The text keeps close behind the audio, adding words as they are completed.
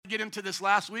get into this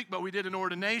last week, but we did an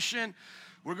ordination.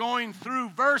 We're going through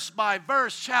verse by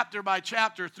verse, chapter by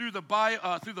chapter through the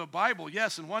Bible.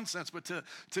 Yes, in one sense, but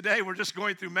today we're just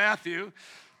going through Matthew.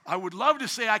 I would love to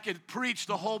say I could preach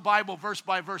the whole Bible verse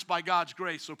by God's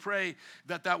grace. So pray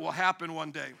that that will happen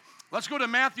one day. Let's go to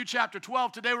Matthew chapter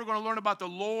 12. Today we're going to learn about the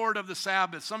Lord of the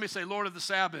Sabbath. Somebody say, Lord of the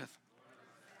Sabbath.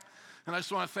 And I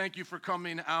just want to thank you for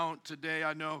coming out today.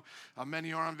 I know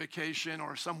many are on vacation,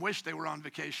 or some wish they were on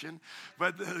vacation,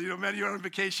 but many are on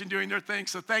vacation doing their thing.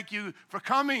 So thank you for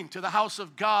coming to the house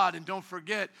of God, and don't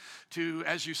forget to,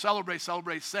 as you celebrate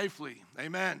safely.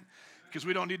 Amen. Because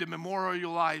we don't need to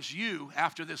memorialize you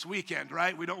after this weekend,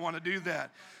 right? We don't want to do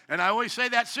that. And I always say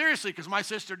that seriously because my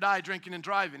sister died drinking and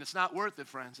driving. It's not worth it,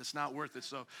 friends. It's not worth it.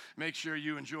 So make sure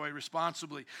you enjoy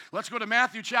responsibly. Let's go to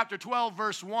Matthew chapter 12,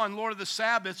 verse 1. Lord of the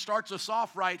Sabbath starts us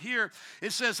off right here.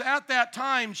 It says, at that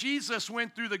time, Jesus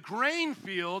went through the grain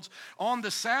fields on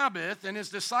the Sabbath, and his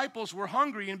disciples were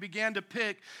hungry and began to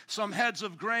pick some heads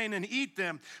of grain and eat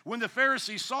them. When the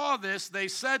Pharisees saw this, they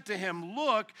said to him,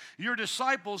 look, your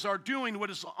disciples are doing what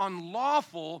is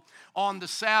unlawful on the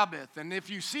Sabbath. And if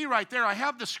you see right there, I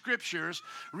have the scriptures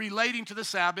relating to the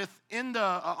Sabbath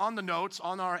on the notes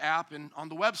on our app and on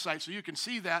the website, so you can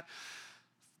see that.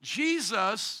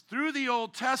 Jesus, through the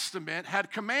Old Testament,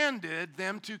 had commanded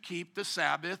them to keep the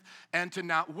Sabbath and to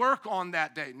not work on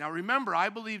that day. Now remember, I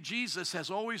believe Jesus has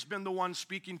always been the one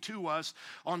speaking to us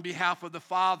on behalf of the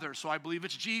Father. So I believe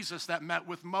it's Jesus that met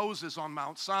with Moses on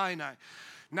Mount Sinai.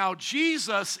 Now,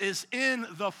 Jesus is in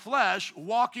the flesh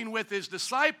walking with his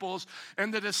disciples,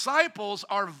 and the disciples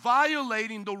are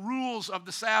violating the rules of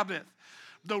the Sabbath.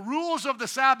 The rules of the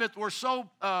Sabbath were so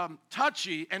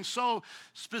touchy and so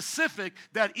specific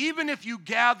that even if you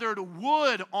gathered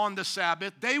wood on the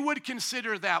Sabbath, they would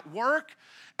consider that work,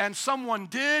 and someone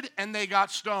did, and they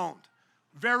got stoned.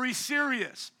 Very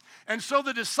serious. And so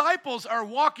the disciples are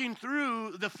walking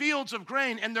through the fields of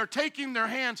grain, and they're taking their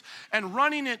hands and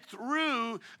running it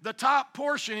through the top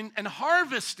portion and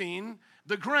harvesting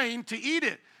the grain to eat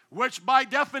it, which by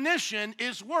definition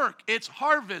is work. It's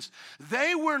harvest.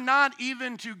 They were not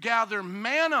even to gather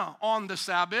manna on the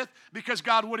Sabbath because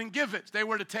God wouldn't give it. They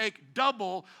were to take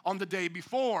double on the day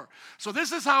before. So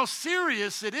this is how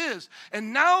serious it is.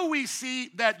 And now we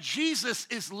see that Jesus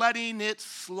is letting it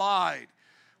slide.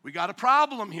 We got a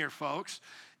problem here, folks.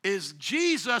 Is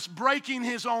Jesus breaking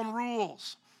his own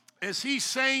rules? Is he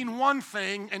saying one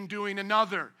thing and doing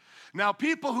another? Now,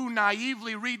 people who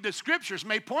naively read the scriptures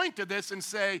may point to this and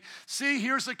say, see,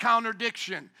 here's a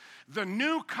contradiction. The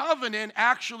new covenant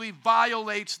actually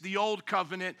violates the old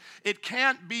covenant. It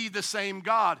can't be the same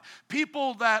God.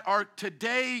 People that are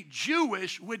today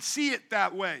Jewish would see it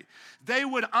that way. They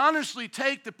would honestly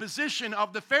take the position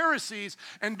of the Pharisees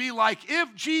and be like,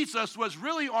 if Jesus was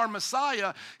really our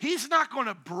Messiah, he's not going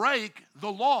to break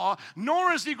the law,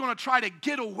 nor is he going to try to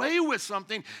get away with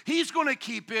something. He's going to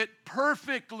keep it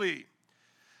perfectly.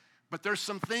 But there's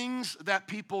some things that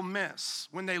people miss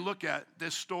when they look at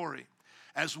this story,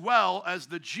 as well as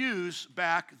the Jews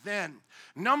back then.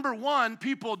 Number one,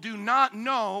 people do not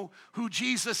know who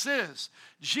Jesus is.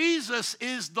 Jesus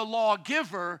is the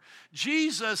lawgiver.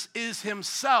 Jesus is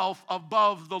himself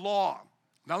above the law.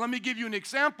 Now, let me give you an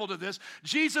example to this.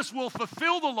 Jesus will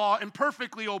fulfill the law and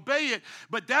perfectly obey it,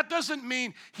 but that doesn't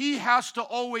mean he has to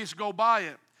always go by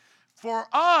it. For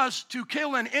us to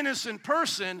kill an innocent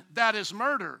person, that is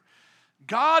murder.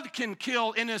 God can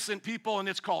kill innocent people, and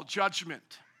it's called judgment.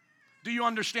 Do you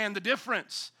understand the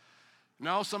difference?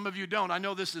 No, some of you don't. I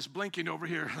know this is blinking over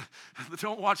here.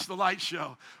 Don't watch the light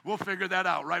show. We'll figure that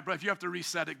out, right? But if you have to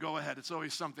reset it, go ahead. It's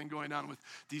always something going on with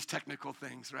these technical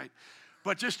things, right?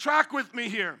 But just track with me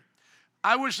here.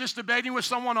 I was just debating with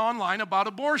someone online about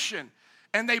abortion,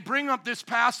 and they bring up this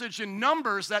passage in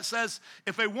Numbers that says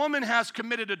if a woman has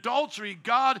committed adultery,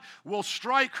 God will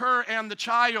strike her and the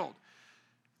child.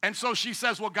 And so she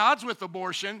says, well, God's with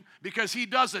abortion because he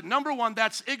does it. Number one,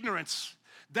 that's ignorance.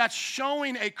 That's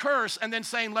showing a curse and then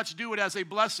saying, let's do it as a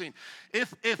blessing.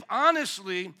 If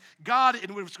honestly, God,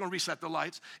 and we're just going to reset the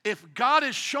lights. If God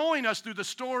is showing us through the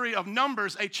story of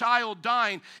Numbers a child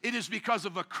dying, it is because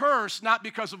of a curse, not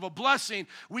because of a blessing.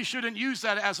 We shouldn't use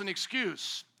that as an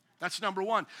excuse. That's number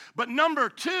one. But number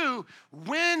two,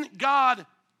 when God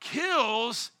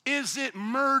kills, is it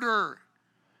murder?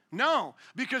 No,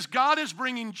 because God is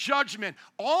bringing judgment.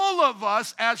 All of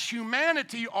us as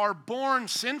humanity are born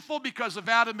sinful because of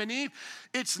Adam and Eve.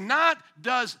 It's not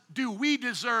do we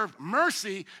deserve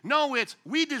mercy? No, it's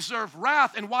we deserve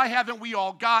wrath, and why haven't we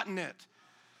all gotten it?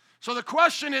 So the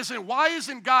question isn't why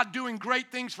isn't God doing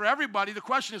great things for everybody? The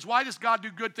question is why does God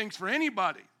do good things for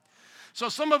anybody? So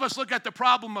some of us look at the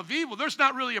problem of evil. There's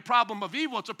not really a problem of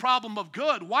evil. It's a problem of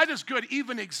good. Why does good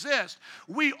even exist?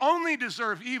 We only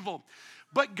deserve evil.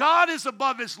 But God is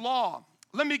above his law.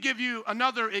 Let me give you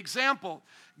another example.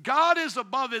 God is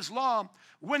above his law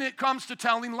when it comes to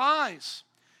telling lies.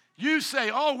 You say,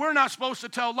 oh, we're not supposed to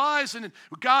tell lies, and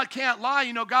God can't lie.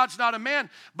 You know, God's not a man.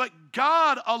 But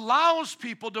God allows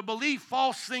people to believe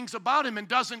false things about him and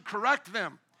doesn't correct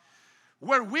them.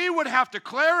 Where we would have to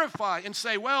clarify and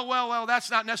say, well,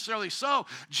 that's not necessarily so.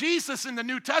 Jesus in the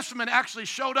New Testament actually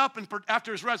showed up and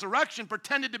after his resurrection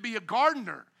pretended to be a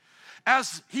gardener.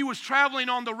 As he was traveling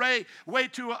on the way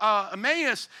to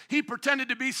Emmaus, he pretended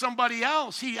to be somebody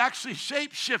else. He actually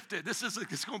shape-shifted. This is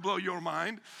going to blow your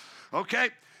mind, okay?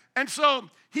 And so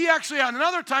he actually at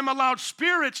another time allowed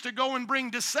spirits to go and bring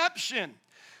deception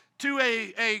to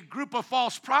a group of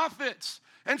false prophets.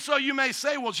 And so you may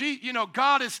say, well,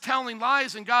 God is telling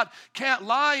lies and God can't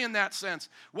lie in that sense.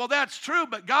 Well, that's true,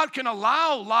 but God can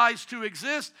allow lies to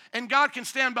exist and God can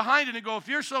stand behind it and go, if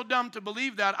you're so dumb to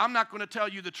believe that, I'm not going to tell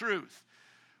you the truth.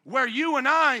 Where you and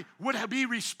I would be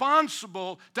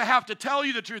responsible to have to tell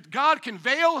you the truth. God can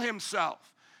veil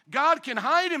himself. God can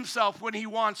hide himself when he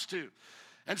wants to.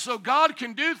 And so God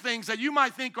can do things that you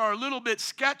might think are a little bit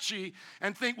sketchy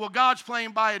and think, well, God's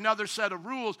playing by another set of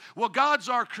rules. Well, God's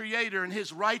our creator and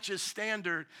his righteous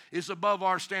standard is above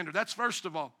our standard. That's first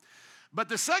of all. But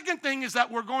the second thing is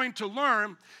that we're going to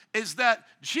learn is that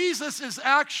Jesus is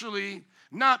actually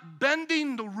not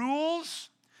bending the rules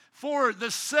for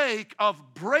the sake of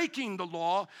breaking the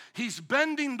law. He's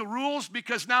bending the rules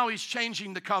because now he's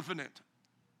changing the covenant.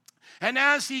 And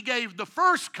as he gave the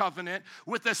first covenant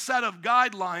with a set of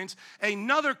guidelines,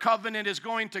 another covenant is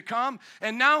going to come.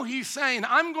 And now he's saying,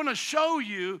 I'm going to show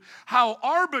you how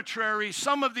arbitrary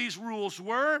some of these rules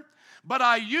were, but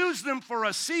I used them for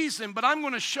a season. But I'm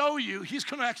going to show you, he's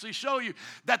going to actually show you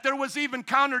that there was even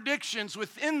contradictions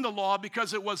within the law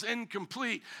because it was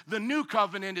incomplete. The new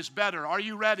covenant is better. Are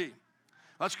you ready?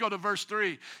 Let's go to verse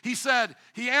 3.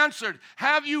 He answered,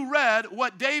 have you read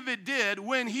what David did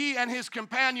when he and his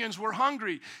companions were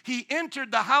hungry? He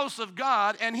entered the house of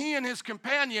God, and he and his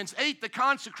companions ate the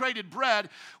consecrated bread,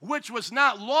 which was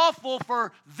not lawful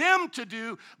for them to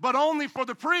do, but only for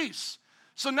the priests.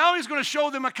 So now he's going to show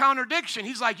them a contradiction.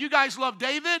 He's like, you guys love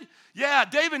David? Yeah,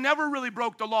 David never really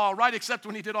broke the law, right? Except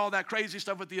when he did all that crazy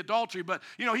stuff with the adultery. But,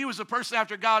 he was a person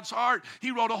after God's heart.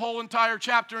 He wrote a whole entire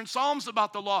chapter in Psalms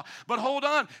about the law. But hold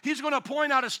on. He's going to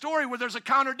point out a story where there's a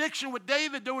contradiction with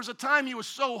David. There was a time he was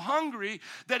so hungry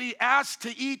that he asked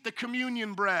to eat the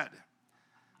communion bread.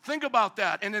 Think about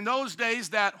that. And in those days,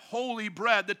 that holy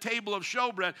bread, the table of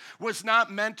showbread, was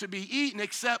not meant to be eaten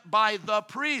except by the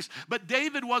priest. But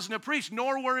David wasn't a priest,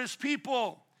 nor were his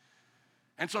people.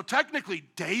 And so technically,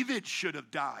 David should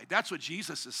have died. That's what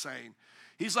Jesus is saying.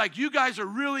 He's like, you guys are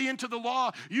really into the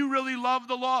law. You really love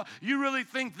the law. You really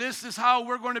think this is how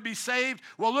we're going to be saved?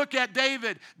 Well, look at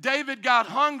David. David got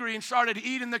hungry and started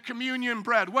eating the communion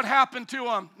bread. What happened to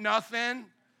him? Nothing.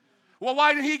 Well,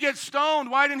 why didn't he get stoned?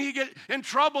 Why didn't he get in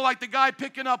trouble like the guy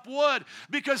picking up wood?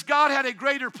 Because God had a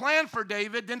greater plan for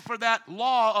David than for that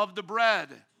law of the bread.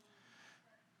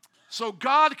 So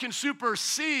God can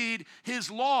supersede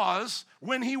his laws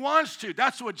when he wants to.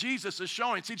 That's what Jesus is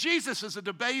showing. See, Jesus is a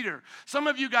debater. Some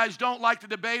of you guys don't like to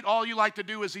debate. All you like to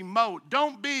do is emote.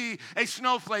 Don't be a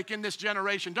snowflake in this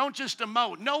generation. Don't just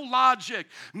emote. No logic.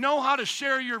 Know how to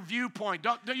share your viewpoint.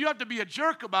 You have to be a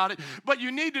jerk about it, but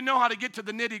you need to know how to get to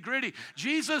the nitty-gritty.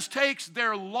 Jesus takes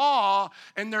their law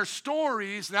and their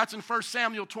stories, and that's in 1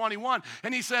 Samuel 21,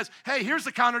 and he says, hey, here's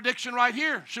the contradiction right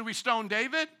here. Should we stone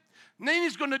David? And then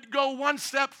he's going to go one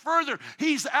step further.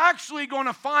 He's actually going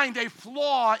to find a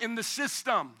flaw in the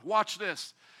system. Watch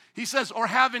this. He says, or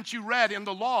haven't you read in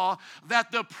the law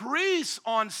that the priests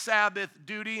on Sabbath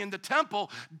duty in the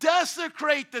temple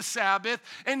desecrate the Sabbath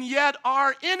and yet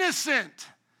are innocent?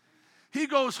 He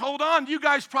goes, hold on, you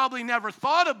guys probably never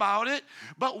thought about it,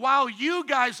 but while you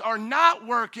guys are not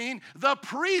working, the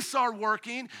priests are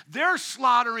working. They're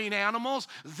slaughtering animals.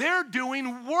 They're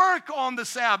doing work on the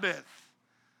Sabbath.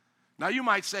 Now you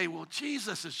might say, well,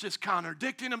 Jesus is just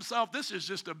contradicting himself. This is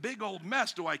just a big old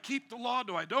mess. Do I keep the law?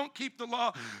 Do I don't keep the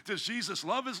law? Does Jesus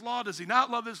love his law? Does he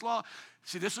not love his law?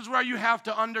 See, this is where you have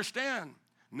to understand.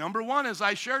 Number one, as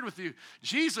I shared with you,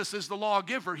 Jesus is the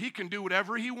lawgiver. He can do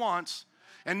whatever he wants.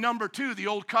 And number two, the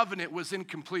old covenant was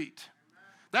incomplete.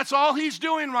 That's all he's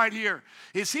doing right here,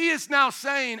 is he is now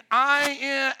saying,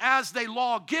 I, as the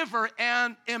lawgiver,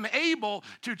 am able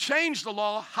to change the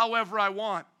law however I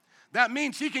want. That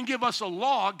means he can give us a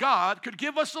law. God could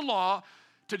give us a law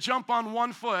to jump on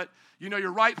one foot,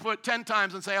 your right foot 10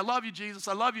 times and say, I love you, Jesus,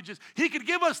 I love you, Jesus. He could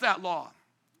give us that law.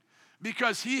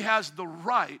 because he has the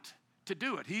right to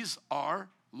do it. He's our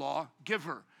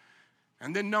lawgiver.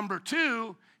 And then number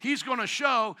two, he's going to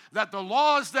show that the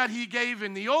laws that he gave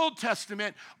in the Old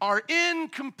Testament are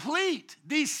incomplete.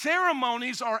 These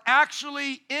ceremonies are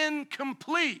actually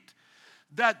incomplete,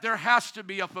 that there has to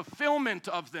be a fulfillment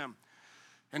of them.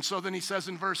 And so then he says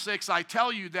in verse 6, I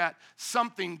tell you that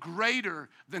something greater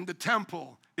than the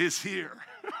temple is here.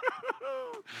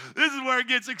 This is where it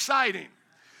gets exciting.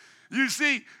 You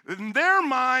see, in their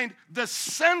mind, the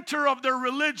center of their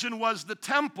religion was the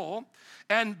temple.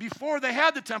 And before they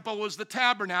had the temple was the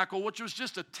tabernacle, which was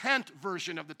just a tent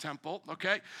version of the temple,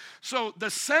 okay? So the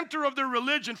center of their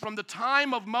religion from the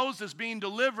time of Moses being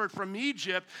delivered from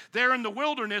Egypt, there in the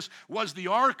wilderness, was the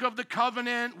Ark of the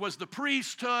Covenant, was the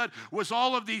priesthood, was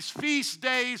all of these feast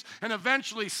days, and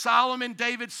eventually Solomon,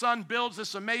 David's son, builds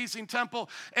this amazing temple.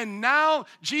 And now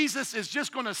Jesus is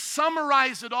just going to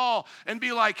summarize it all and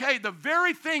be like, hey, the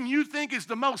very thing you think is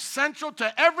the most central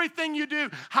to everything you do,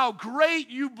 how great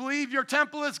you believe your temple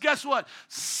is, guess what?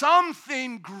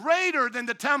 Something greater than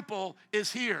the temple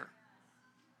is here.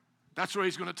 That's what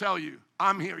he's going to tell you.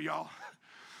 I'm here, y'all.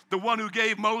 The one who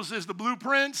gave Moses the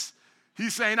blueprints,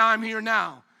 he's saying, I'm here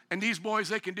now. And these boys,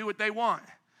 they can do what they want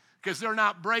because they're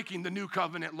not breaking the new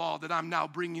covenant law that I'm now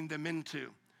bringing them into.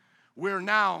 We're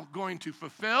now going to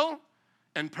fulfill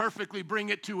and perfectly bring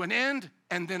it to an end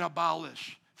and then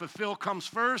abolish. Fulfill comes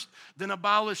first, then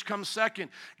abolish comes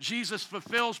second. Jesus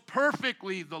fulfills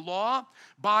perfectly the law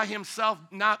by himself,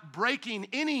 not breaking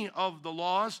any of the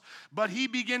laws, but he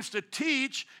begins to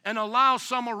teach and allow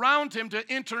some around him to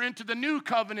enter into the new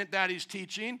covenant that he's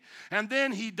teaching. And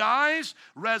then he dies,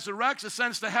 resurrects,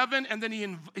 ascends to heaven, and then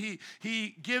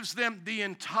he gives them the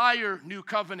entire new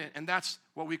covenant. And that's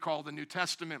what we call the New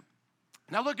Testament.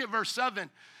 Now look at verse 7.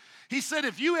 He said,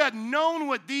 if you had known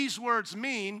what these words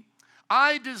mean,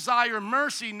 I desire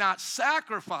mercy, not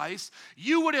sacrifice,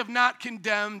 you would have not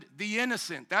condemned the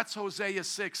innocent. That's Hosea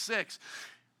 6:6.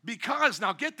 Because,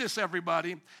 now get this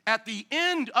everybody, at the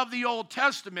end of the Old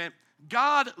Testament,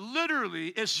 God literally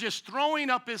is just throwing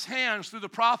up his hands through the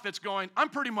prophets going, I'm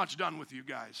pretty much done with you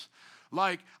guys.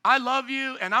 Like, I love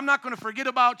you, and I'm not going to forget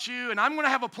about you, and I'm going to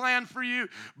have a plan for you,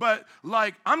 but,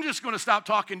 like, I'm just going to stop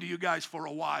talking to you guys for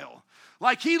a while.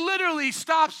 Like, he literally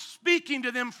stopped speaking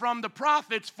to them from the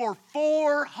prophets for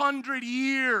 400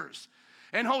 years.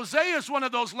 And Hosea is one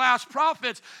of those last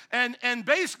prophets, and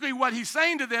basically what he's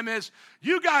saying to them is,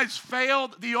 you guys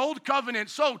failed the old covenant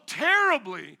so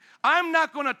terribly, I'm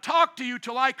not going to talk to you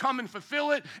till I come and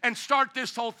fulfill it and start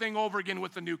this whole thing over again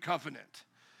with the new covenant.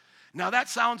 Now, that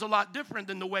sounds a lot different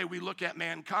than the way we look at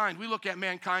mankind. We look at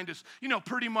mankind as,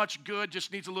 pretty much good,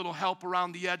 just needs a little help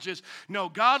around the edges. No,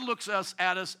 God looks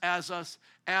at us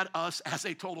as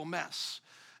a total mess.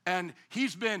 And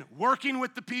he's been working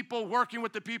with the people.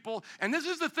 And this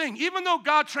is the thing. Even though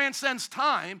God transcends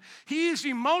time, he is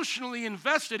emotionally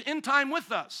invested in time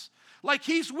with us. Like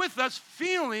he's with us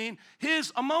feeling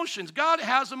his emotions. God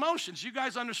has emotions. You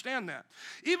guys understand that.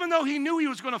 Even though he knew he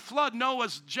was going to flood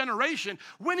Noah's generation,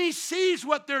 when he sees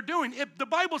what they're doing, the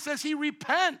Bible says he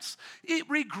repents. It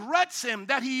regrets him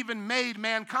that he even made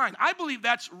mankind. I believe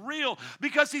that's real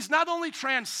because he's not only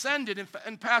transcended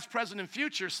in past, present, and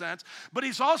future sense, but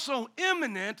he's also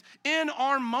immanent in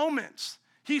our moments.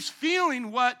 He's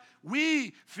feeling what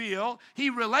we feel.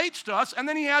 He relates to us, and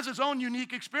then he has his own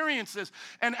unique experiences.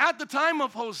 And at the time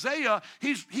of Hosea,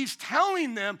 he's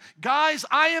telling them, guys,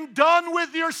 I am done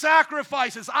with your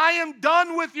sacrifices. I am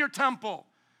done with your temple.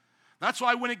 That's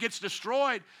why when it gets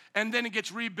destroyed and then it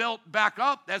gets rebuilt back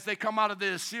up as they come out of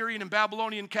the Assyrian and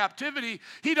Babylonian captivity,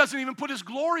 he doesn't even put his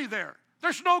glory there.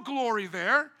 There's no glory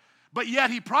there. But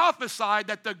yet he prophesied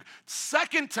that the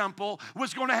second temple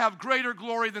was going to have greater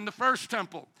glory than the first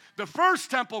temple. The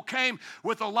first temple came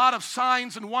with a lot of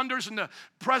signs and wonders, and the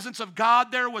presence of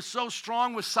God there was so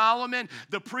strong with Solomon.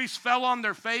 The priests fell on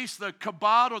their face. The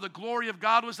kabod, or the glory of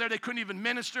God, was there. They couldn't even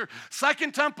minister.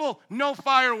 Second temple, no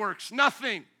fireworks,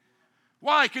 nothing.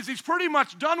 Why? Because he's pretty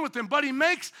much done with them. But he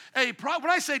makes when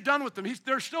I say done with them,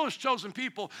 they're still his chosen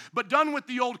people, but done with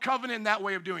the old covenant and that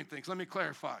way of doing things. Let me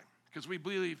clarify. Because we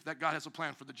believe that God has a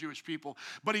plan for the Jewish people.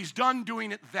 But he's done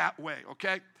doing it that way,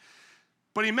 okay?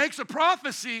 But he makes a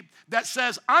prophecy that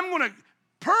says, I'm going to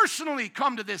personally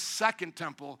come to this second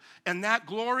temple, and that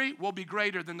glory will be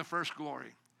greater than the first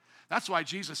glory. That's why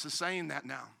Jesus is saying that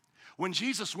now. When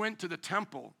Jesus went to the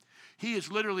temple, he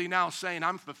is literally now saying,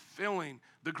 I'm fulfilling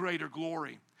the greater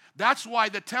glory. That's why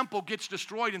the temple gets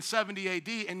destroyed in 70 AD,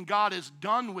 and God is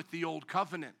done with the old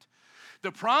covenant.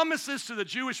 The promises to the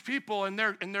Jewish people and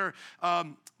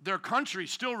their country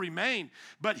still remain,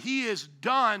 but he is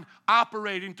done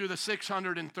operating through the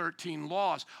 613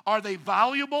 laws. Are they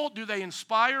valuable? Do they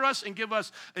inspire us and give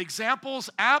us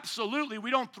examples? Absolutely. We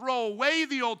don't throw away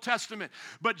the Old Testament,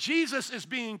 but Jesus is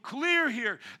being clear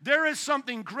here. There is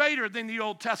something greater than the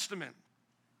Old Testament.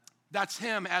 That's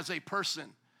him as a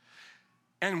person.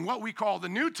 And what we call the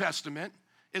New Testament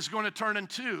is going to turn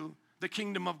into the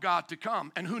kingdom of God to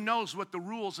come. And who knows what the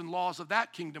rules and laws of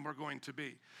that kingdom are going to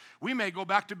be. We may go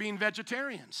back to being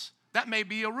vegetarians. That may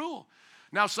be a rule.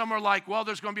 Now some are like, well,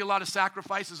 there's going to be a lot of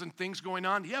sacrifices and things going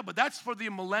on. Yeah, but that's for the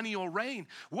millennial reign.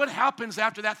 What happens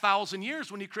after that 1,000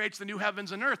 years when he creates the new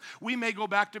heavens and earth? We may go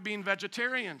back to being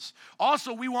vegetarians.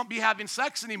 Also, we won't be having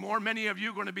sex anymore. Many of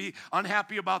you are going to be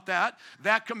unhappy about that.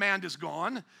 That command is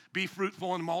gone. Be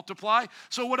fruitful and multiply.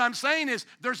 So what I'm saying is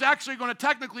there's actually going to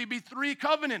technically be 3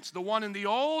 covenants. The one in the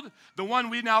old, the one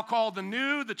we now call the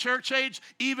new, the church age,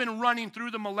 even running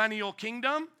through the millennial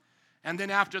kingdom. And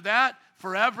then after that,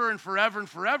 forever and forever and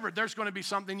forever, there's going to be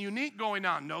something unique going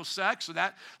on. No sex. So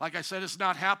that, like I said, it's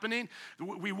not happening.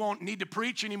 We won't need to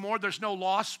preach anymore. There's no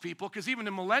lost people, because even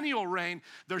in millennial reign,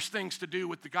 there's things to do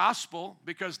with the gospel,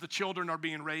 because the children are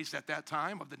being raised at that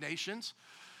time of the nations.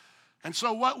 And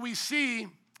so what we see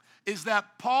is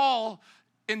that Paul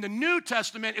in the New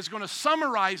Testament is going to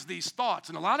summarize these thoughts.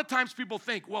 And a lot of times people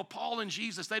think, well, Paul and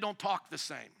Jesus, they don't talk the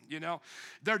same,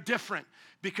 They're different.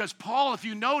 Because Paul, if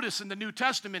you notice in the New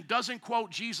Testament, doesn't quote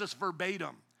Jesus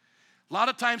verbatim. A lot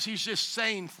of times he's just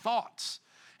saying thoughts.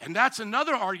 And that's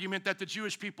another argument that the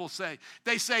Jewish people say.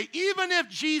 They say, even if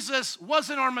Jesus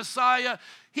wasn't our Messiah,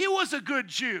 he was a good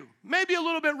Jew. Maybe a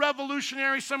little bit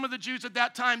revolutionary. Some of the Jews at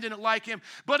that time didn't like him.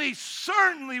 But he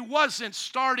certainly wasn't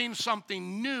starting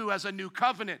something new as a new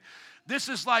covenant. This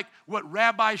is like what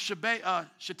Rabbi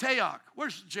Shatayach,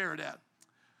 where's Jared at?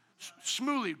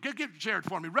 Shmuley, get Jared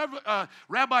for me.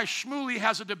 Rabbi Shmuley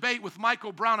has a debate with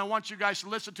Michael Brown I want you guys to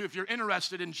listen to if you're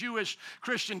interested in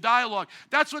Jewish-Christian dialogue.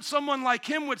 That's what someone like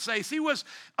him would say. He was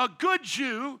a good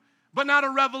Jew, but not a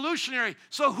revolutionary.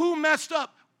 So who messed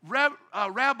up?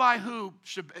 Rabbi who?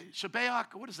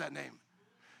 Shabbat? What is that name?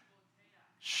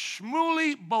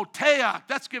 Shmuley Boteach.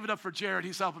 Let's give it up for Jared.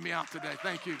 He's helping me out today.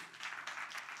 Thank you.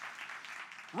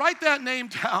 Write that name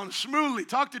down, Shmuley.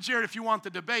 Talk to Jared if you want the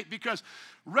debate, because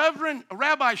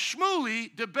Rabbi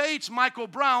Shmuley debates Michael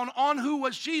Brown on who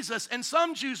was Jesus. And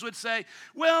some Jews would say,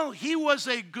 well, he was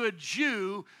a good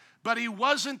Jew, but he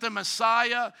wasn't the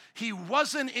Messiah. He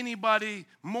wasn't anybody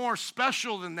more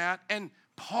special than that. And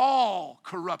Paul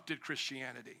corrupted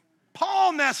Christianity.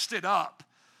 Paul messed it up.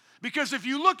 Because if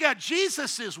you look at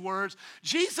Jesus' words,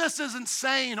 Jesus isn't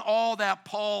saying all that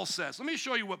Paul says. Let me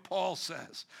show you what Paul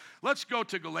says. Let's go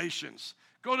to Galatians.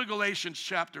 Go to Galatians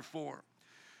chapter 4.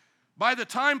 By the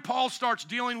time Paul starts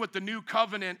dealing with the new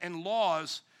covenant and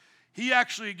laws, he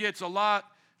actually gets a lot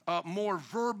more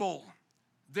verbal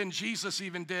than Jesus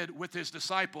even did with his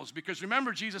disciples. Because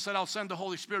remember, Jesus said, I'll send the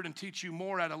Holy Spirit and teach you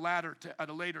more at a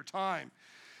later time.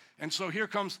 And so here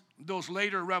comes those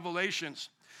later revelations.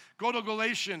 Go to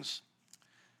Galatians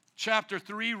chapter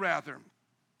 3, rather.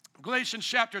 Galatians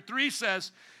chapter 3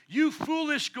 says, you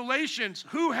foolish Galatians,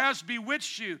 who has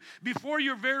bewitched you? Before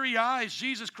your very eyes,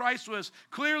 Jesus Christ was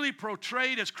clearly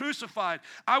portrayed as crucified.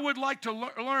 I would like to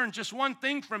learn just one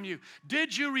thing from you.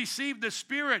 Did you receive the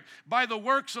Spirit by the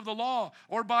works of the law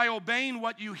or by obeying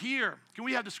what you hear? Can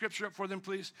we have the scripture up for them,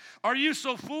 please? Are you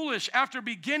so foolish? After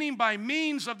beginning by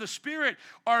means of the Spirit,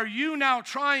 are you now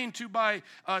trying to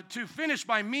finish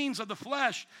by means of the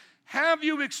flesh? Have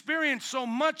you experienced so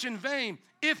much in vain,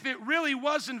 if it really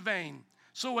was in vain?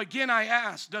 So again, I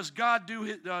ask, does God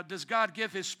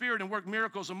give his Spirit and work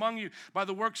miracles among you by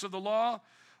the works of the law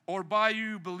or by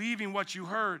you believing what you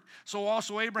heard? So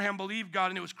also Abraham believed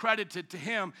God, and it was credited to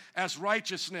him as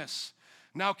righteousness.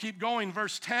 Now keep going,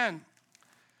 verse 10.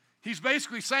 He's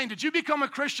basically saying, did you become a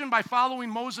Christian by following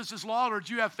Moses' law, or did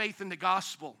you have faith in the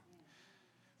gospel?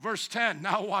 Verse 10,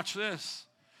 now watch this.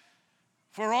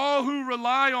 For all who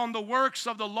rely on the works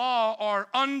of the law are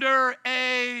under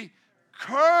a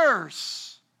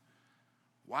curse.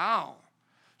 Wow.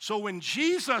 So when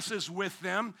Jesus is with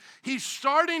them, he's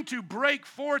starting to break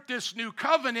forth this new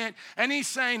covenant, and he's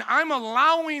saying, I'm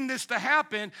allowing this to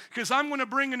happen because I'm going to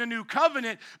bring in a new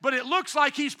covenant, but it looks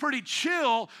like he's pretty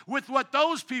chill with what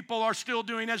those people are still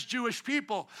doing as Jewish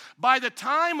people. By the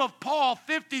time of Paul,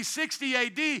 50, 60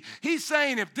 AD, he's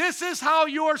saying, if this is how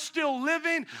you're still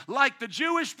living like the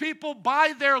Jewish people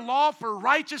by their law for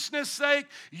righteousness' sake,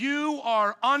 you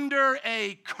are under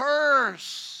a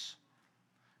curse.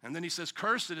 And then he says,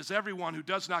 cursed is everyone who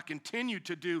does not continue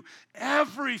to do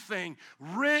everything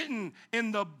written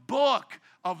in the book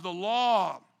of the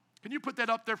law. Can you put that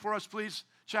up there for us, please?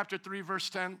 Chapter 3, verse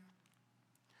 10.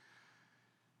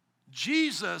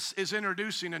 Jesus is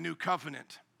introducing a new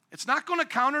covenant. It's not going to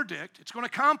contradict, it's going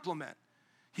to complement.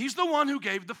 He's the one who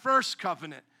gave the first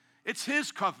covenant. It's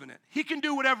his covenant. He can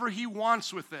do whatever he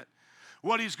wants with it.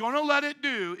 What he's going to let it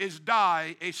do is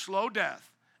die a slow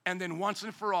death, and then once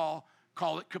and for all,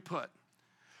 call it kaput.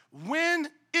 When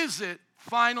is it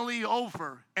finally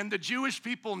over? And the Jewish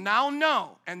people now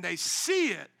know, and they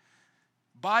see it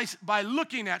by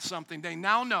looking at something. They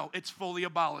now know it's fully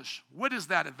abolished. What is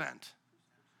that event?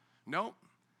 No.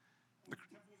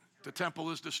 The temple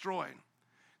is destroyed.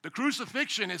 The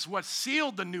crucifixion is what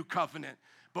sealed the new covenant.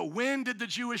 But when did the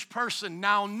Jewish person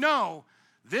now know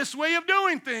this way of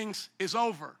doing things is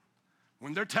over?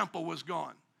 When their temple was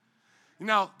gone.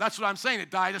 Now, that's what I'm saying.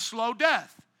 It died a slow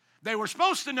death. They were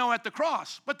supposed to know at the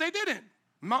cross, but they didn't.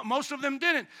 Most of them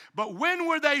didn't. But when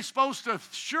were they supposed to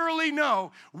surely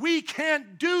know we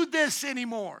can't do this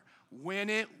anymore? When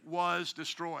it was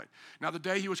destroyed. Now, the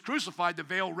day he was crucified, the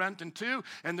veil rent in two,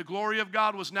 and the glory of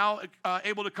God was now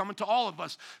able to come into all of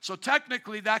us. So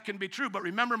technically, that can be true. But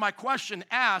remember, my question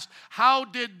asked, how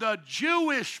did the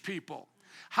Jewish people,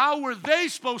 how were they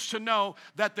supposed to know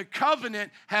that the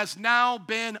covenant has now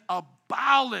been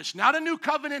abolished? Not a new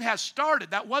covenant has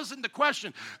started. That wasn't the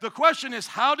question. The question is,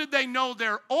 how did they know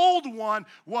their old one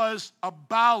was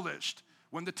abolished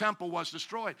when the temple was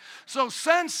destroyed? So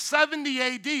since 70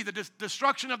 AD, the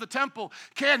destruction of the temple,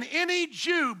 can any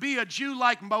Jew be a Jew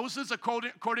like Moses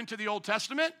according to the Old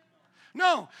Testament?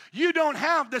 No, you don't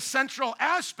have the central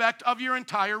aspect of your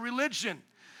entire religion.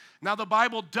 Now, the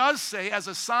Bible does say, as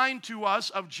a sign to us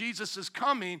of Jesus'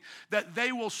 coming, that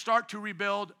they will start to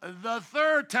rebuild the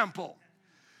third temple.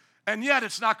 And yet,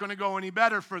 it's not going to go any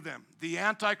better for them. The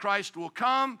Antichrist will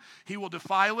come. He will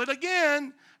defile it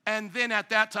again. And then at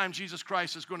that time, Jesus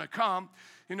Christ is going to come.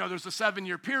 You know, there's a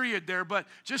 7-year period there. But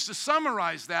just to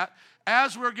summarize that,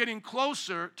 as we're getting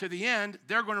closer to the end,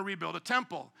 they're going to rebuild a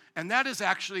temple. And that is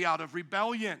actually out of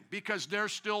rebellion because they're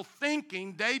still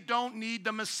thinking they don't need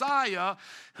the Messiah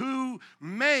who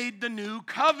made the new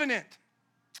covenant.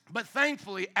 But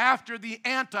thankfully, after the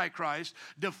Antichrist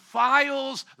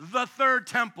defiles the third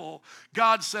temple,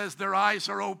 God says their eyes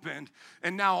are opened,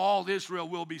 and now all Israel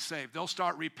will be saved. They'll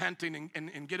start repenting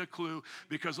and get a clue,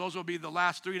 because those will be the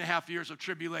last 3.5 years of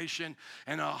tribulation,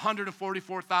 and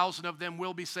 144,000 of them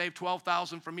will be saved,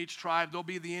 12,000 from each tribe. They'll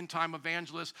be the end-time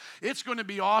evangelists. It's going to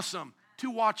be awesome to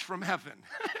watch from heaven.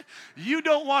 You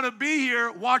don't want to be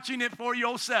here watching it for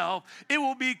yourself. It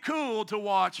will be cool to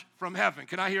watch from heaven.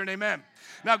 Can I hear an amen?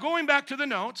 Now, going back to the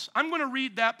notes, I'm going to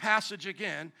read that passage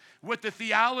again with the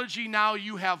theology now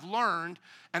you have learned,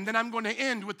 and then I'm going to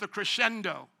end with the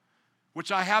crescendo,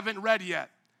 which I haven't read yet,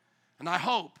 and I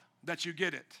hope that you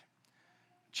get it.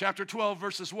 Chapter 12,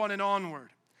 verses 1 and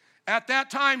onward. At that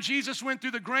time, Jesus went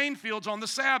through the grain fields on the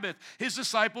Sabbath. His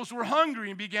disciples were hungry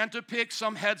and began to pick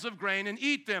some heads of grain and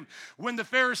eat them. When the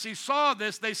Pharisees saw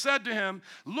this, they said to him,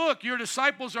 "Look, your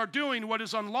disciples are doing what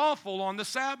is unlawful on the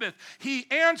Sabbath." He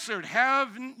answered,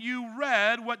 "Haven't you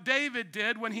read what David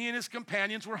did when he and his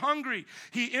companions were hungry?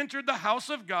 He entered the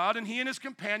house of God, and he and his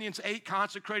companions ate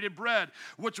consecrated bread,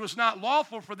 which was not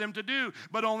lawful for them to do,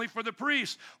 but only for the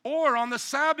priests. Or on the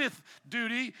Sabbath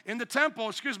duty in the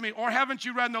temple, or haven't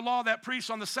you read in the law that priests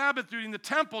on the Sabbath duty in the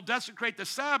temple desecrate the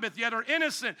Sabbath, yet are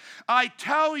innocent? I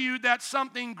tell you that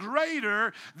something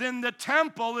greater than the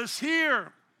temple is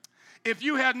here. If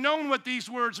you had known what these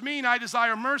words mean, I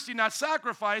desire mercy, not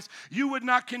sacrifice, you would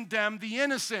not condemn the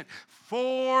innocent.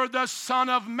 For the Son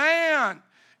of Man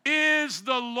is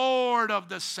the Lord of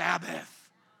the Sabbath."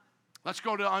 Let's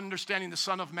go to understanding the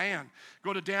Son of Man.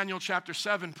 Go to Daniel chapter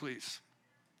 7, please.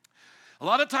 A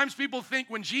lot of times people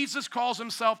think when Jesus calls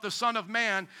himself the Son of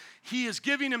Man, he is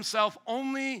giving himself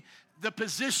only the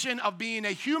position of being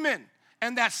a human,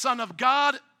 and that Son of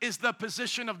God is the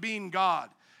position of being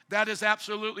God. That is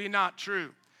absolutely not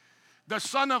true. The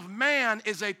Son of Man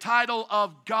is a title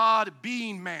of God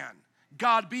being man.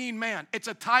 God being man. It's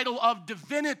a title of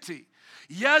divinity.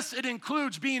 Yes, it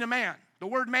includes being a man. The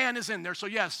word man is in there, so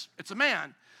yes, it's a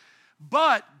man.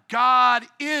 But God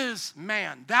is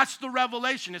man. That's the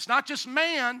revelation. It's not just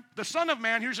man, the Son of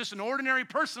Man. Here's just an ordinary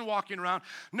person walking around.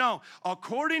 No,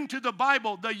 according to the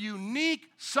Bible, the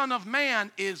unique Son of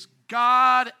Man is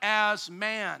God as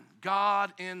man,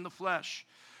 God in the flesh.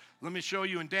 Let me show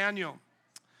you in Daniel.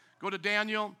 Go to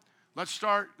Daniel. Let's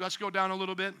go down a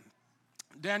little bit.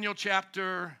 Daniel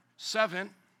chapter 7.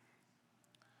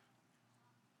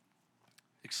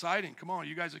 Exciting. Come on,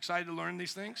 you guys excited to learn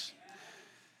these things?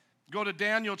 Go to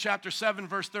Daniel chapter 7,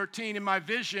 verse 13. In my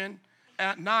vision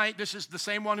at night, this is the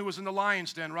same one who was in the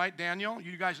lion's den, right? Daniel?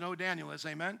 You guys know who Daniel is,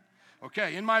 amen?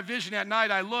 Okay, in my vision at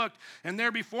night I looked, and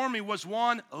there before me was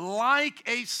one like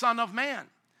a son of man.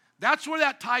 That's where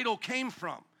that title came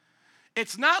from.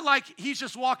 It's not like he's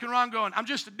just walking around going, I'm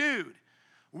just a dude.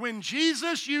 When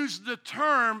Jesus used the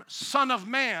term son of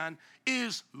man,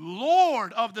 is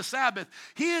Lord of the Sabbath,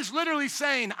 he is literally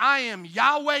saying, I am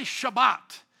Yahweh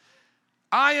Shabbat.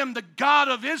 I am the God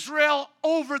of Israel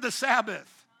over the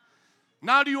Sabbath.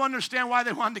 Now do you understand why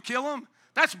they wanted to kill him?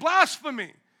 That's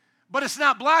blasphemy. But it's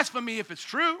not blasphemy if it's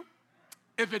true.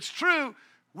 If it's true,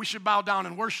 we should bow down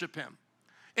and worship him.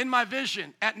 In my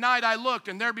vision, at night I looked,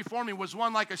 and there before me was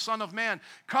one like a son of man,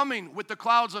 coming with the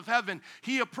clouds of heaven.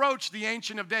 He approached the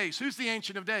Ancient of Days. Who's the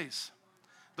Ancient of Days?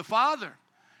 The Father.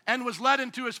 And was led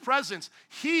into his presence.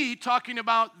 He, talking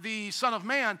about the Son of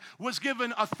Man, was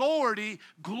given authority,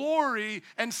 glory,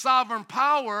 and sovereign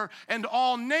power, and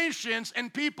all nations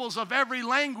and peoples of every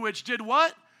language did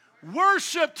what?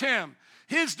 Worshipped him.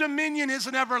 His dominion is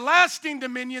an everlasting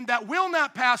dominion that will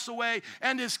not pass away,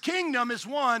 and his kingdom is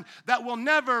one that will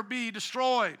never be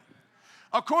destroyed.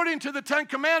 According to the 10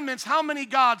 Commandments, how many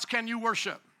gods can you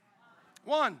worship?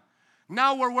 One.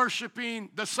 Now we're worshiping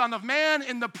the Son of Man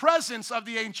in the presence of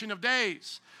the Ancient of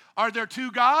Days. Are there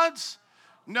two gods?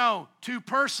 No, two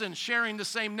persons sharing the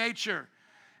same nature.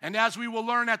 And as we will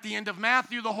learn at the end of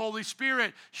Matthew, the Holy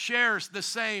Spirit shares the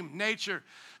same nature.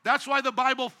 That's why the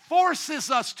Bible forces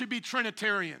us to be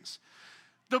Trinitarians.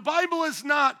 The Bible is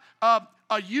not a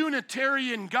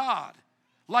Unitarian God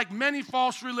like many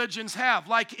false religions have,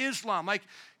 like Islam, like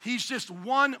he's just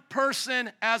one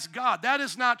person as God. That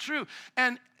is not true.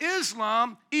 And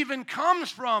Islam even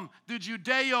comes from the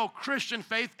Judeo-Christian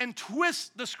faith and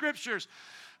twists the scriptures.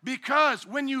 Because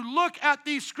when you look at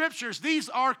these scriptures, these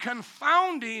are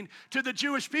confounding to the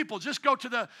Jewish people. Just go to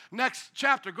the next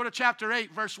chapter. Go to chapter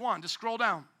 8, verse 1. Just scroll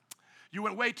down. You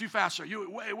went way too fast, sir. You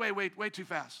way too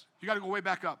fast. You got to go way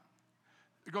back up.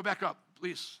 Go back up,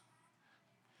 please.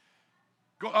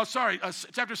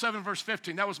 Chapter 7, verse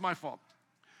 15. That was my fault.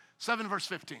 7, verse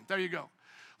 15. There you go.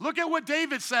 Look at what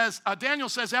David says, Daniel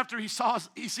says after he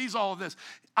sees all of this.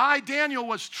 I, Daniel,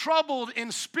 was troubled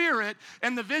in spirit,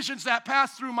 and the visions that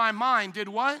passed through my mind did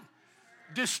what?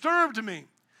 Disturbed me.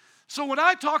 So when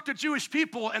I talk to Jewish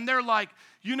people and they're like,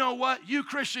 you know what, you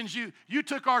Christians, you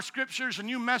took our scriptures and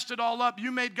you messed it all up.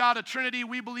 You made God a Trinity.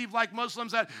 We believe like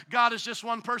Muslims that God is just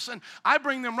one person. I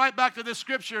bring them right back to this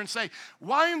scripture and say,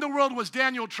 why in the world was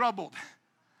Daniel troubled?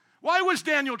 Why was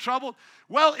Daniel troubled?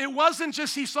 Well, it wasn't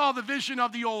just he saw the vision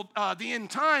of the end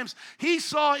times. He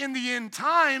saw in the end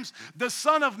times the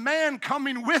Son of Man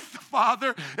coming with the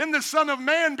Father and the Son of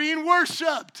Man being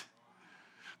worshiped.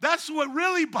 That's what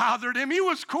really bothered him. He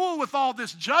was cool with all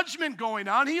this judgment going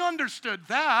on. He understood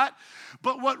that.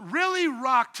 But what really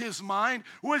rocked his mind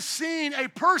was seeing a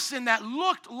person that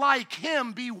looked like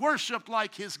him be worshiped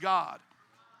like his God.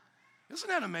 Isn't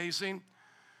that amazing?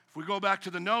 If we go back to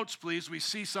the notes, please, we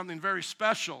see something very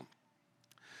special.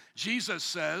 Jesus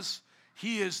says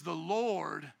he is the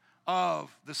Lord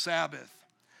of the Sabbath.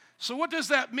 So what does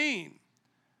that mean?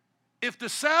 If the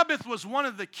Sabbath was one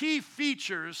of the key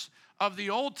features of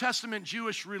the Old Testament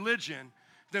Jewish religion,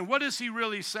 then what is he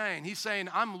really saying? He's saying,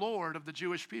 I'm Lord of the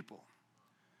Jewish people.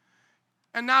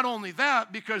 And not only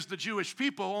that, because the Jewish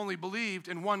people only believed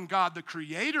in one God, the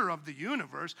creator of the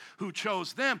universe, who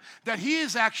chose them, that he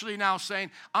is actually now saying,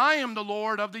 I am the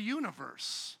Lord of the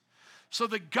universe. So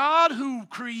the God who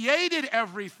created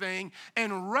everything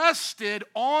and rested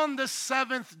on the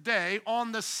seventh day,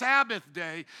 on the Sabbath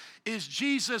day, is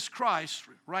Jesus Christ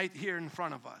right here in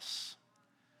front of us.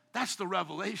 That's the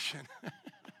revelation.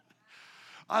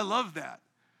 I love that.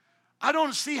 I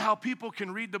don't see how people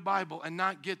can read the Bible and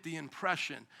not get the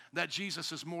impression that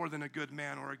Jesus is more than a good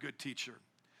man or a good teacher.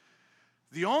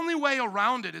 The only way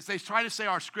around it is they try to say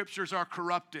our scriptures are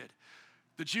corrupted.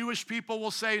 The Jewish people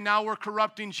will say now we're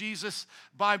corrupting Jesus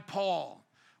by Paul.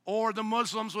 Or the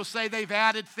Muslims will say they've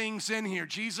added things in here.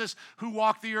 Jesus, who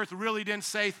walked the earth, really didn't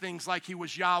say things like he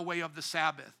was Yahweh of the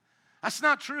Sabbath. That's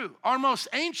not true. Our most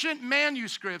ancient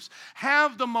manuscripts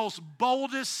have the most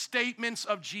boldest statements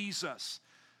of Jesus.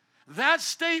 That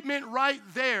statement right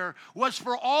there was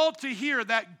for all to hear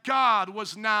that God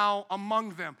was now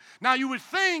among them. Now you would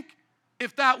think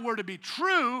if that were to be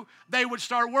true, they would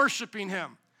start worshiping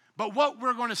him. But what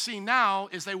we're going to see now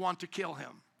is they want to kill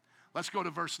him. Let's go to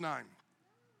verse 9.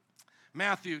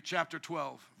 Matthew chapter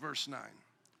 12, verse 9.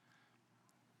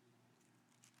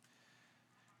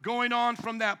 Going on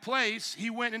from that place, he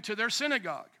went into their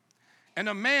synagogue, and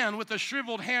a man with a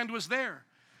shriveled hand was there.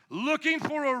 looking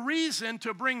for a reason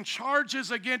to bring charges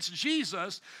against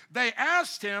Jesus, they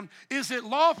asked him, is it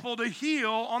lawful to heal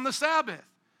on the Sabbath?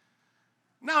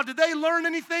 Now, did they learn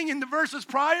anything in the verses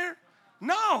prior?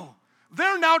 No.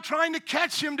 They're now trying to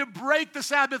catch him to break the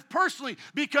Sabbath personally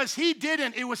because he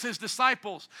didn't. It was his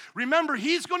disciples. Remember,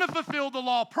 he's going to fulfill the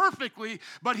law perfectly,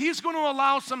 but he's going to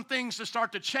allow some things to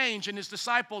start to change in his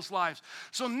disciples' lives.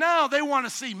 So now they want to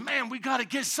see, man, we got to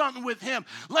get something with him.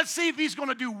 Let's see if he's going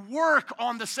to do work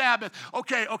on the Sabbath.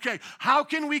 Okay, how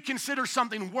can we consider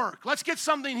something work? Let's get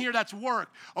something here that's work.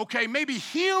 Okay, maybe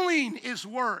healing is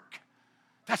work.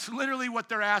 That's literally what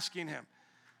they're asking him.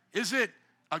 Is it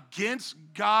against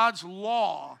God's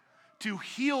law to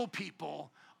heal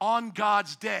people on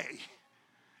God's day?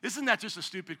 Isn't that just a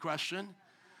stupid question?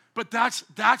 But that's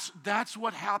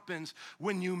what happens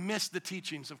when you miss the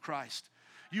teachings of Christ.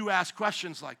 You ask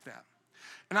questions like that.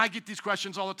 And I get these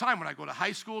questions all the time when I go to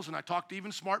high schools and I talk to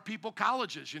even smart people,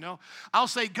 colleges, I'll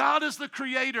say, God is the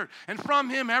creator, and from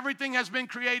him everything has been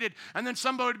created. And then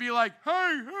somebody would be like,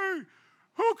 hey,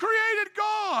 who created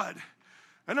God?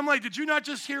 And I'm like, did you not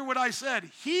just hear what I said?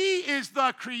 He is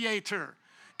the creator.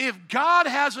 If God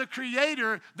has a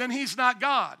creator, then he's not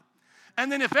God.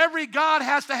 And then if every God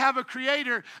has to have a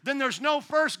creator, then there's no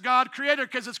first God creator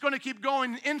because it's going to keep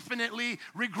going infinitely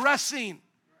regressing.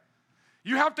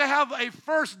 You have to have a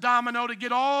first domino to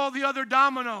get all the other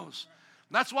dominoes.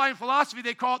 That's why in philosophy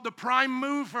they call it the prime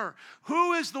mover.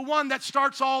 Who is the one that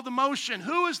starts all the motion?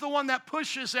 Who is the one that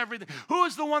pushes everything? Who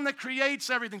is the one that creates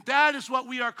everything? That is what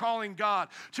we are calling God.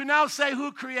 To now say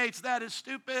who creates, that is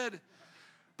stupid.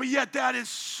 But yet that is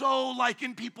so like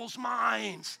in people's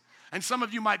minds. And some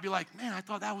of you might be like, man, I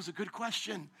thought that was a good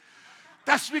question.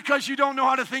 That's because you don't know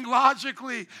how to think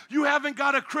logically. You haven't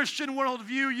got a Christian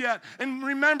worldview yet. And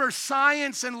remember,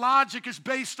 science and logic is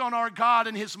based on our God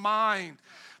and his mind.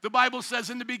 The Bible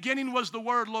says in the beginning was the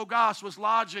word, logos, was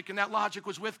logic, and that logic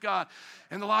was with God,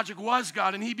 and the logic was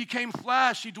God, and he became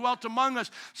flesh, he dwelt among us.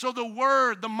 So the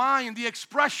word, the mind, the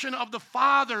expression of the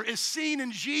Father is seen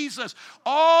in Jesus.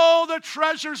 All the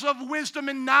treasures of wisdom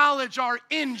and knowledge are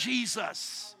in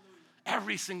Jesus,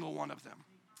 every single one of them.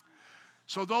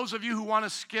 So those of you who want to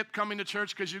skip coming to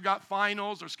church because you got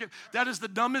finals or that is the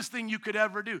dumbest thing you could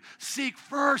ever do. Seek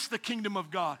first the kingdom of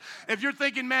God. If you're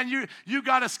thinking, man, you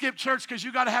got to skip church because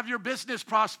you got to have your business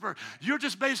prosper, you're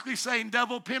just basically saying,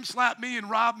 devil, pimp slap me and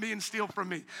rob me and steal from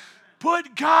me.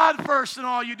 Put God first in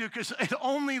all you do because it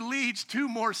only leads to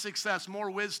more success,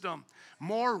 more wisdom,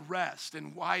 more rest,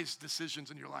 and wise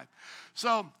decisions in your life.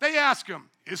 So they ask him,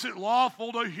 is it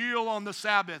lawful to heal on the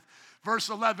Sabbath? Verse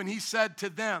 11, he said to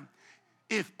them,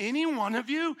 if any one of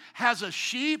you has a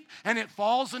sheep and it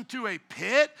falls into a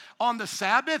pit on the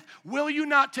Sabbath, will you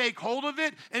not take hold of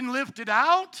it and lift it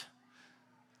out?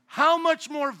 How much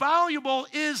more valuable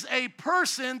is a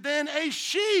person than a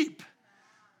sheep?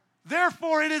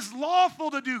 Therefore, it is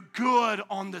lawful to do good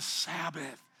on the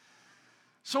Sabbath.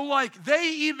 So they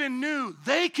even knew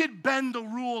they could bend the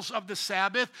rules of the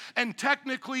Sabbath and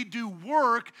technically do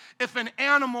work if an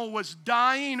animal was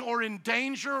dying or in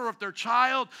danger or if their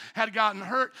child had gotten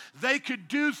hurt. They could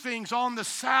do things on the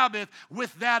Sabbath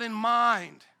with that in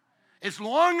mind. As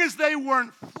long as they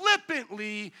weren't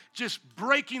flippantly just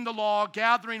breaking the law,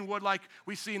 gathering wood like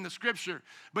we see in the scripture.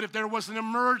 But if there was an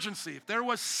emergency, if there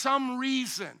was some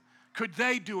reason, could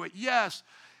they do it? Yes.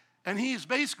 And he's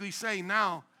basically saying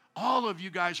now, all of you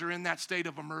guys are in that state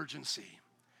of emergency.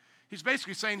 He's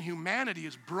basically saying humanity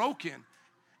is broken,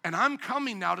 and I'm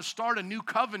coming now to start a new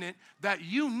covenant that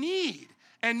you need,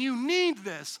 and you need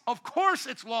this. Of course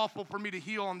it's lawful for me to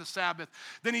heal on the Sabbath.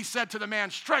 Then he said to the man,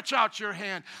 stretch out your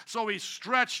hand. So he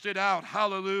stretched it out.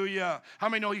 Hallelujah. How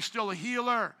many know he's still a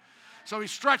healer? So he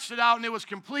stretched it out, and it was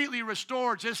completely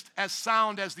restored, just as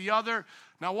sound as the other.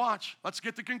 Now watch. Let's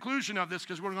get the conclusion of this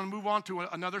because we're going to move on to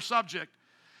another subject.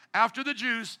 After the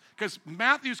Jews, because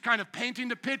Matthew's kind of painting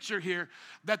the picture here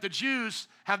that the Jews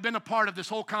have been a part of this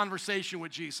whole conversation with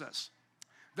Jesus.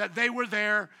 That they were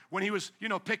there when he was,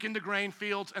 picking the grain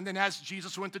fields, and then as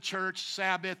Jesus went to church,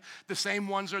 Sabbath, the same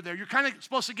ones are there. You're kind of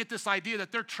supposed to get this idea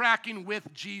that they're tracking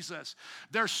with Jesus.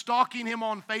 They're stalking him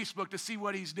on Facebook to see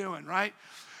what he's doing, right?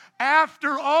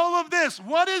 After all of this,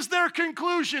 what is their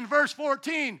conclusion? Verse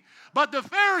 14, but the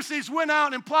Pharisees went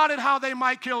out and plotted how they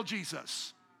might kill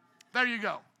Jesus. There you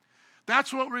go.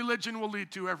 That's what religion will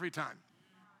lead to every time.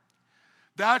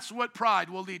 That's what pride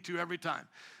will lead to every time.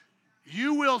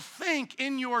 You will think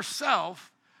in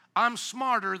yourself, I'm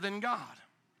smarter than God.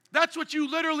 That's what you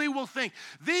literally will think.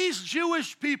 These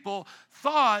Jewish people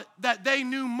thought that they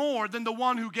knew more than the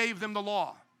one who gave them the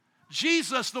law.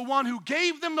 Jesus, the one who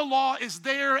gave them the law, is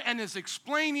there and is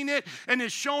explaining it and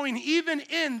is showing even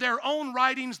in their own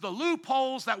writings the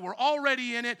loopholes that were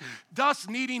already in it, thus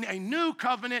needing a new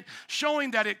covenant,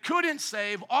 showing that it couldn't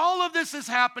save. All of this is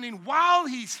happening while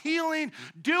he's healing,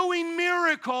 doing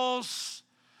miracles.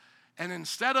 And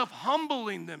instead of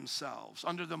humbling themselves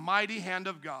under the mighty hand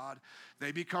of God,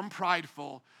 they become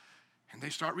prideful and they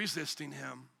start resisting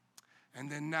him.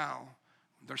 And then now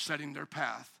they're setting their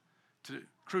path to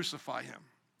crucify him.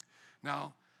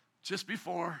 Now, just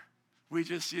before we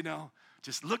just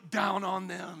look down on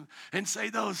them and say,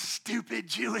 those stupid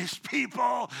Jewish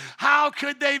people, how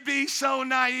could they be so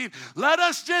naive? Let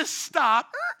us just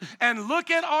stop and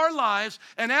look at our lives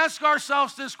and ask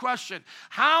ourselves this question.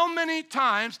 How many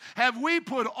times have we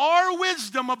put our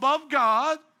wisdom above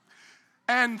God?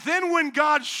 And then when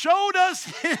God showed us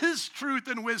his truth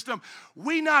and wisdom,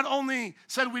 we not only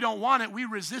said we don't want it, we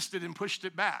resisted and pushed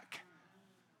it back.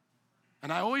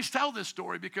 And I always tell this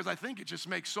story because I think it just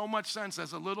makes so much sense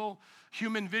as a little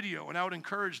human video, and I would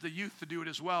encourage the youth to do it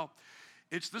as well.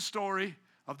 It's the story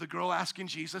of the girl asking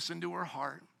Jesus into her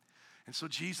heart. And so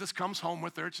Jesus comes home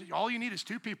with her. All you need is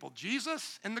two people,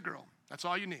 Jesus and the girl. That's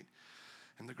all you need.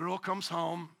 And the girl comes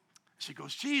home. She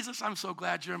goes, Jesus, I'm so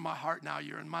glad you're in my heart now.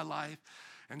 You're in my life.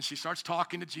 And she starts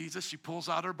talking to Jesus. She pulls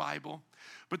out her Bible.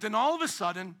 But then all of a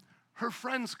sudden, her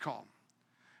friends call.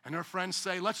 And her friends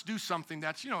say, let's do something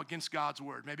that's, against God's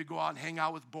word. Maybe go out and hang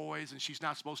out with boys, and she's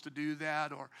not supposed to do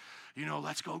that. Or,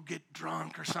 let's go get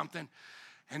drunk or something.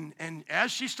 And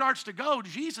as she starts to go,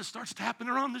 Jesus starts tapping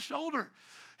her on the shoulder.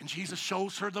 And Jesus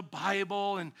shows her the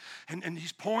Bible, and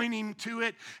he's pointing to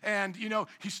it. And,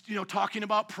 he's, talking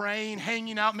about praying,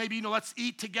 hanging out. Maybe, let's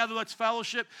eat together, let's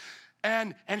fellowship.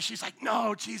 And she's like,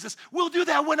 no, Jesus, we'll do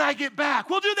that when I get back.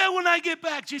 We'll do that when I get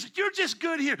back, Jesus. You're just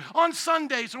good here on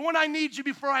Sundays or when I need you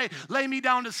before I lay me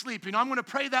down to sleep. I'm going to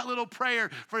pray that little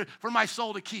prayer for my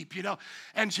soul to keep,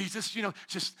 And Jesus,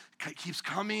 just keeps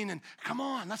coming and come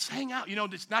on, let's hang out.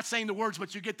 It's not saying the words,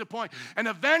 but you get the point. And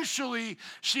eventually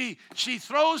she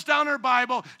throws down her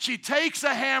Bible. She takes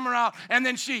a hammer out and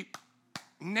then she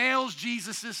nails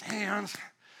Jesus's hands.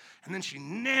 And then she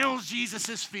nails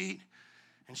Jesus's feet.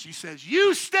 And she says,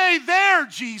 you stay there,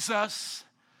 Jesus.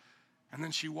 And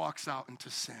then she walks out into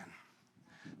sin.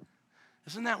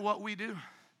 Isn't that what we do?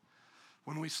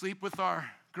 When we sleep with our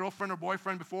girlfriend or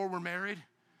boyfriend before we're married?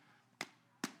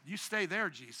 You stay there,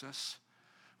 Jesus.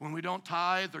 When we don't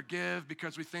tithe or give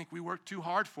because we think we work too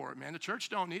hard for it, man. The church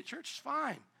don't need it. Church is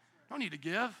fine. Don't need to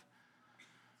give.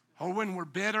 Or when we're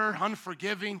bitter,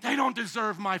 unforgiving, they don't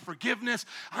deserve my forgiveness.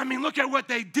 Look at what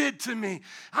they did to me.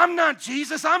 I'm not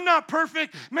Jesus. I'm not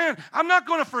perfect. Man, I'm not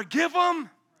going to forgive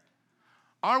them.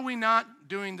 Are we not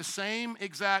doing the same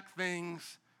exact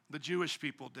things the Jewish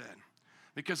people did?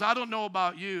 Because I don't know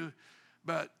about you,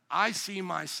 but I see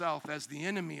myself as the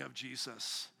enemy of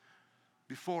Jesus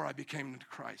before I became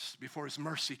Christ, before his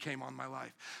mercy came on my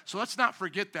life. So let's not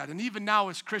forget that. And even now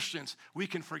as Christians, we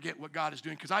can forget what God is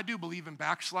doing, because I do believe in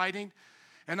backsliding,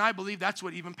 and I believe that's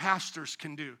what even pastors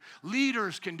can do.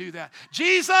 Leaders can do that.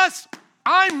 Jesus,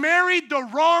 I married the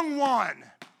wrong one.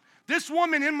 This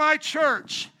woman in my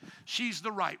church, she's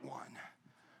the right one.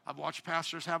 I've watched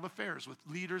pastors have affairs with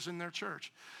leaders in their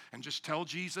church and just tell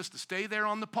Jesus to stay there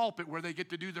on the pulpit where they get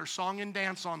to do their song and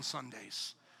dance on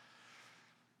Sundays.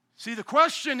 See, the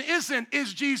question isn't,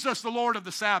 is Jesus the Lord of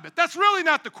the Sabbath? That's really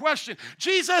not the question.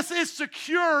 Jesus is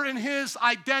secure in his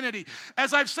identity.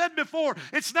 As I've said before,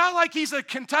 it's not like he's a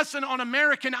contestant on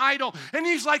American Idol and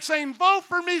he's like saying, vote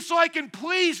for me so I can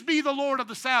please be the Lord of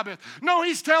the Sabbath. No,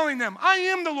 he's telling them, I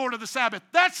am the Lord of the Sabbath.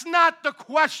 That's not the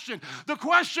question. The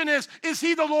question is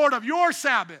he the Lord of your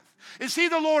Sabbath? Is he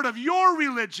the Lord of your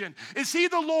religion? Is he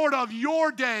the Lord of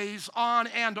your days on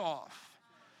and off?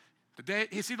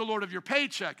 Is he the Lord of your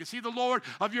paycheck? Is he the Lord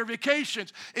of your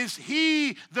vacations? Is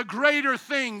he the greater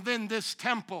thing than this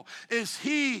temple? Is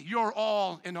he your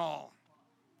all in all?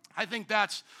 I think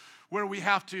that's where we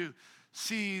have to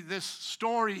see this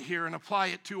story here and apply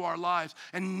it to our lives.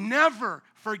 And never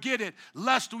forget it,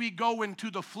 lest we go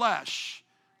into the flesh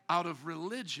out of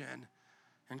religion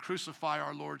and crucify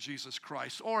our Lord Jesus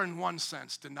Christ, or in one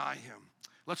sense, deny him.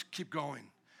 Let's keep going.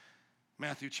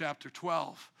 Matthew chapter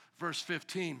 12, verse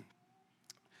 15.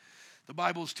 The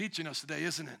Bible is teaching us today,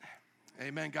 isn't it?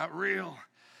 Amen. Got real.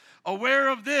 Aware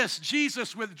of this,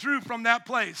 Jesus withdrew from that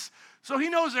place. So he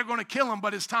knows they're going to kill him,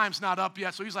 but his time's not up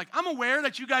yet. So he's like, I'm aware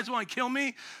that you guys want to kill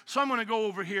me, so I'm going to go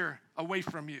over here away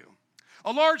from you.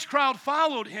 A large crowd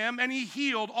followed him, and he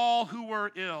healed all who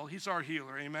were ill. He's our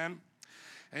healer. Amen.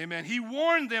 Amen. He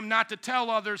warned them not to tell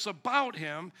others about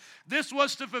him. This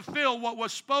was to fulfill what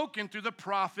was spoken through the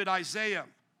prophet Isaiah.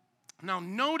 Now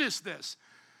notice this.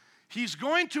 He's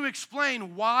going to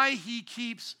explain why he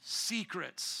keeps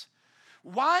secrets.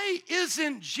 Why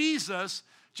isn't Jesus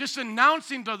just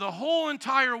announcing to the whole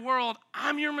entire world,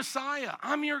 I'm your Messiah,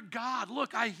 I'm your God,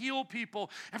 look, I heal people,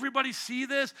 everybody see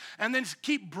this? And then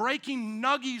keep breaking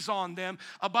nuggies on them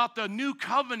about the new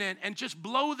covenant and just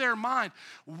blow their mind.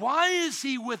 Why is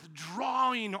he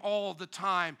withdrawing all the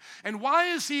time? And why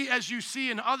is he, as you see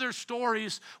in other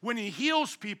stories, when he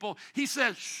heals people, he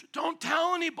says, shh, don't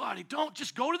tell anybody, don't,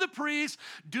 just go to the priest,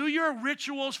 do your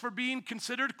rituals for being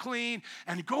considered clean,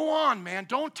 and go on, man,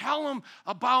 don't tell them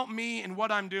about me and what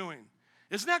I'm doing.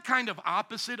 Isn't that kind of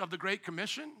opposite of the Great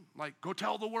Commission? Like, go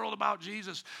tell the world about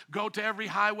Jesus. Go to every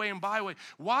highway and byway.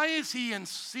 Why is he in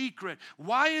secret?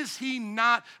 Why is he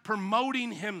not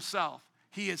promoting himself?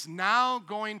 He is now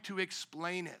going to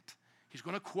explain it. He's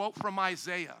going to quote from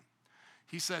Isaiah.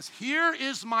 He says, here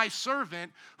is my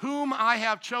servant whom I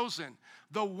have chosen,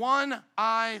 the one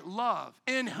I love,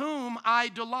 in whom I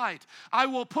delight. I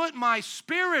will put my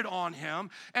spirit on him,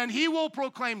 and he will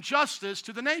proclaim justice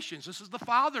to the nations. This is the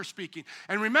Father speaking.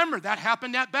 And remember, that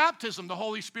happened at baptism. The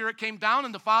Holy Spirit came down,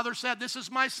 and the Father said, this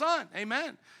is my Son.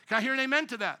 Amen. Can I hear an amen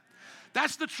to that?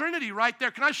 That's the Trinity right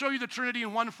there. Can I show you the Trinity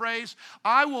in one phrase?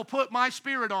 I will put my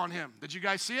spirit on him. Did you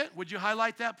guys see it? Would you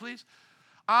highlight that, please?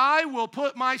 I will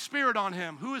put my spirit on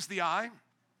him. Who is the I?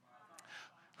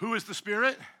 Who is the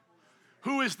Spirit?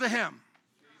 Who is the him?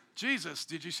 Jesus.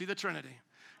 Did you see the Trinity?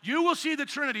 You will see the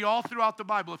Trinity all throughout the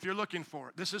Bible if you're looking for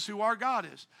it. This is who our God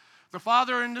is. The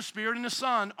Father and the Spirit and the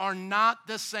Son are not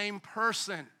the same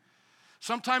person.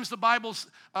 Sometimes the Bible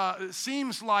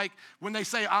seems like when they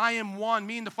say, I am one,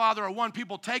 me and the Father are one,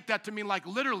 people take that to mean like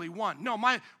literally one. No,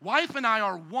 my wife and I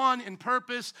are one in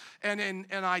purpose and in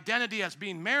identity as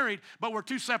being married, but we're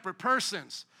two separate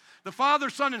persons. The Father,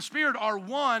 Son, and Spirit are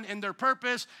one in their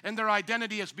purpose and their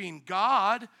identity as being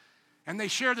God, and they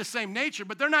share the same nature,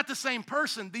 but they're not the same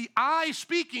person. The I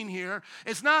speaking here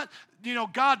is not,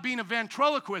 God being a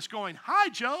ventriloquist going, hi,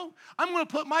 Joe, I'm going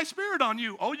to put my spirit on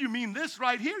you. Oh, you mean this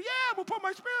right here? Yeah, I'm going to put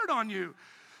my spirit on you.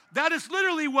 That is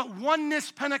literally what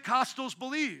oneness Pentecostals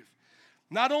believe.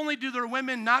 Not only do their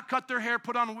women not cut their hair,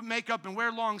 put on makeup, and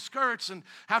wear long skirts and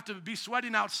have to be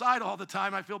sweating outside all the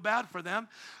time, I feel bad for them.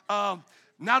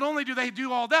 Not only do they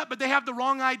do all that, but they have the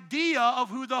wrong idea of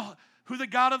who the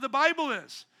God of the Bible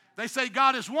is. They say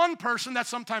God is one person. That's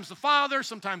sometimes the Father,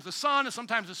 sometimes the Son, and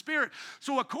sometimes the Spirit.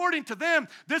 So according to them,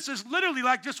 this is literally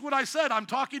like just what I said. I'm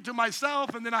talking to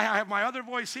myself, and then I have my other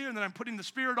voice here, and then I'm putting the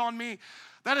Spirit on me.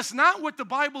 That is not what the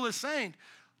Bible is saying.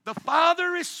 The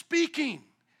Father is speaking,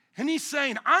 and he's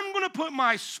saying, I'm going to put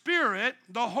my Spirit,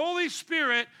 the Holy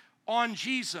Spirit, on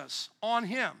Jesus, on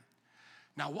him.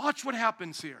 Now watch what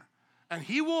happens here. And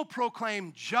he will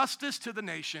proclaim justice to the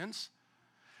nations.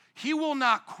 He will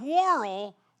not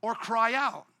quarrel or cry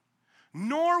out,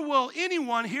 nor will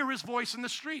anyone hear his voice in the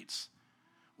streets.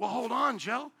 Well, hold on,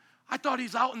 Joe. I thought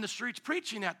he's out in the streets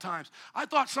preaching at times. I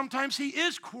thought sometimes he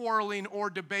is quarreling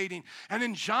or debating. And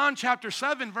in John chapter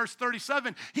 7, verse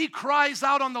 37, he cries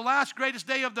out on the last greatest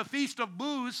day of the Feast of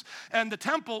Booths and the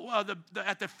temple,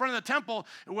 at the front of the temple,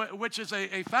 which is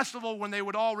a festival when they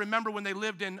would all remember when they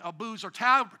lived in booths or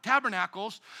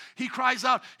tabernacles. He cries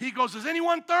out, he goes, is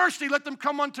anyone thirsty? Let them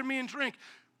come unto me and drink.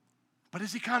 But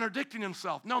is he contradicting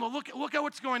himself? No, look at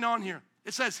what's going on here.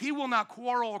 It says, he will not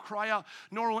quarrel or cry out,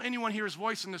 nor will anyone hear his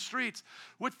voice in the streets.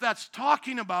 What that's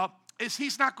talking about is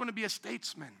he's not going to be a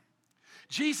statesman.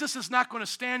 Jesus is not going to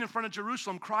stand in front of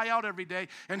Jerusalem, cry out every day,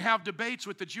 and have debates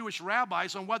with the Jewish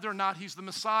rabbis on whether or not he's the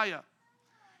Messiah.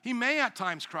 He may at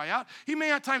times cry out. He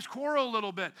may at times quarrel a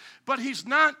little bit. But he's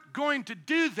not going to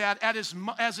do that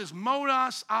as his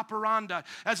modus operandi,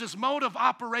 as his mode of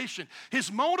operation.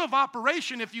 His mode of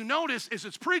operation, if you notice, is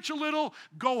it's preach a little,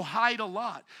 go hide a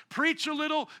lot. Preach a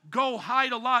little, go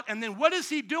hide a lot. And then what is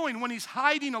he doing when he's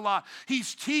hiding a lot?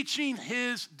 He's teaching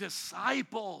his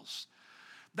disciples.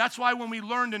 That's why when we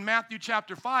learned in Matthew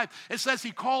chapter 5, it says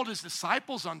he called his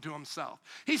disciples unto himself.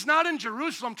 He's not in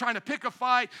Jerusalem trying to pick a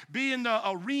fight, be in the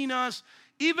arenas.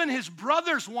 Even his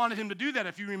brothers wanted him to do that.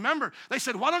 If you remember, they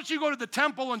said, why don't you go to the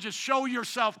temple and just show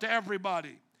yourself to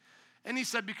everybody? And he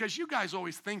said, because you guys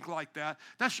always think like that.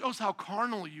 That shows how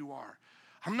carnal you are.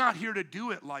 I'm not here to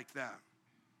do it like that.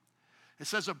 It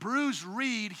says, a bruised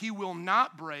reed he will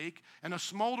not break, and a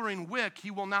smoldering wick he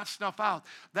will not snuff out.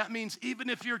 That means even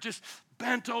if you're just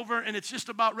bent over and it's just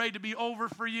about ready to be over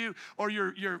for you, or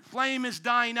your flame is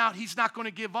dying out, he's not going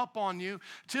to give up on you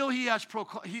till he has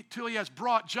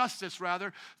brought justice,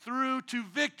 through to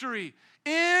victory.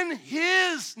 In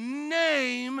his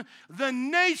name, the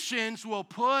nations will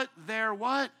put their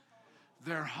what?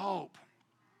 Their hope.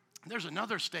 There's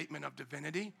another statement of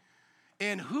divinity.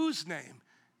 In whose name?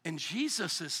 In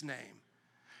Jesus' name.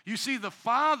 You see, the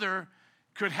Father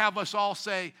could have us all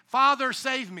say, Father,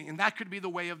 save me. And that could be the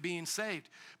way of being saved.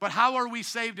 But how are we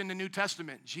saved in the New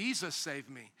Testament? Jesus saved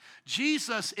me.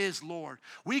 Jesus is Lord.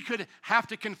 We could have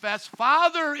to confess,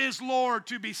 Father is Lord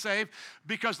to be saved,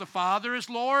 because the Father is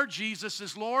Lord, Jesus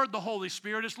is Lord, the Holy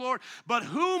Spirit is Lord. But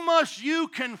who must you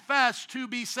confess to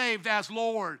be saved as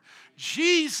Lord?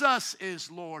 Jesus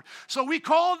is Lord. So we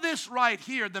call this right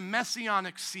here the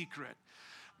messianic secret,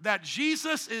 that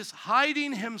Jesus is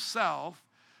hiding himself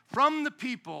from the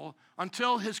people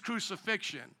until his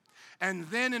crucifixion. And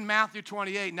then in Matthew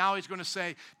 28, now he's going to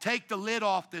say, take the lid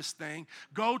off this thing,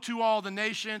 go to all the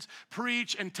nations,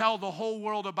 preach, and tell the whole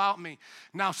world about me.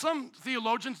 Now, some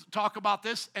theologians talk about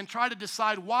this and try to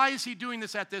decide, why is he doing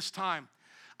this at this time?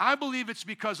 I believe it's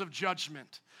because of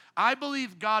judgment. I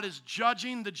believe God is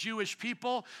judging the Jewish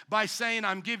people by saying,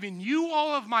 I'm giving you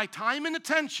all of my time and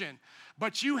attention,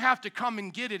 but you have to come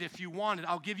and get it if you want it.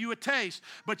 I'll give you a taste,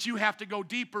 but you have to go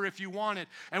deeper if you want it.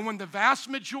 And when the vast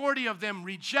majority of them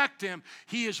reject him,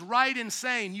 he is right in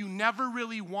saying, you never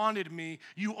really wanted me.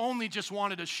 You only just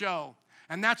wanted a show.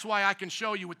 And that's why I can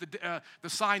show you with the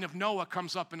sign of Noah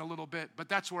comes up in a little bit. But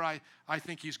that's where I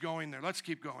think he's going there. Let's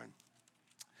keep going.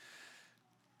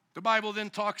 The Bible then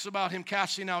talks about him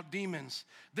casting out demons.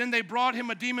 Then they brought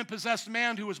him a demon-possessed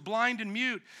man who was blind and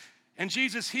mute. And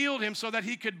Jesus healed him so that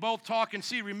he could both talk and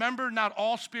see. Remember, not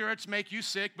all spirits make you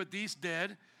sick, but these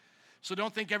did. So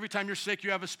don't think every time you're sick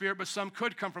you have a spirit, but some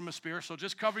could come from a spirit. So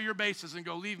just cover your bases and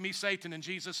go, leave me, Satan, in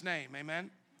Jesus' name.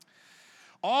 Amen.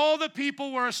 All the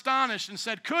people were astonished and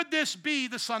said, could this be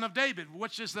the son of David,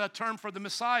 which is the term for the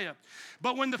Messiah?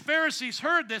 But when the Pharisees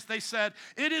heard this, they said,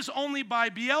 it is only by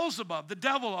Beelzebub, the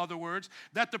devil, in other words,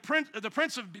 that the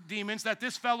prince of demons, that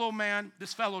this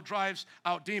fellow drives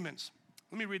out demons.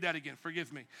 Let me read that again.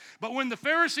 Forgive me. But when the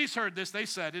Pharisees heard this, they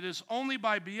said, it is only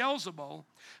by Beelzebul,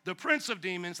 the prince of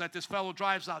demons, that this fellow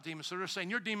drives out demons. So they're saying,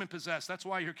 you're demon-possessed. That's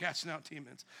why you're casting out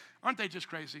demons. Aren't they just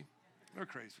crazy? They're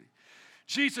crazy.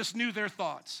 Jesus knew their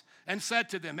thoughts and said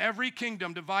to them, every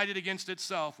kingdom divided against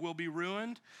itself will be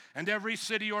ruined, and every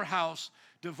city or house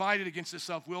divided against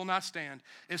itself will not stand.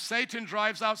 If Satan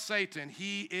drives out Satan,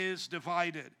 he is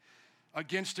divided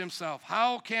against himself.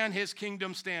 How can his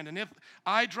kingdom stand? And if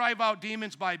I drive out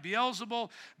demons by Beelzebul,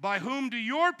 by whom do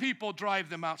your people drive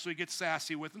them out? So he gets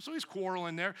sassy with them. So he's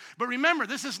quarreling there. But remember,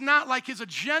 this is not like his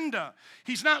agenda.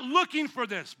 He's not looking for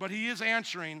this, but he is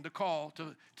answering the call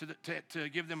to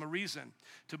give them a reason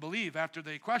to believe after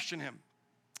they question him.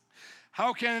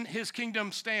 How can his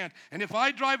kingdom stand? And if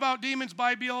I drive out demons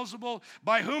by Beelzebul,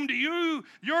 by whom do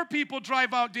your people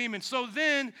drive out demons? So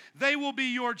then they will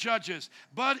be your judges.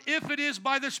 But if it is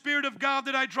by the Spirit of God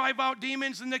that I drive out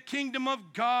demons, then the kingdom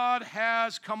of God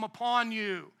has come upon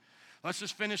you. Let's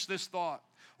just finish this thought.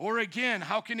 Or again,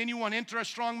 how can anyone enter a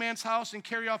strong man's house and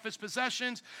carry off his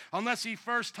possessions unless he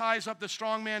first ties up the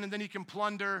strong man and then he can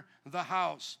plunder the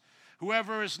house?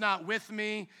 Whoever is not with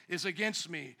me is against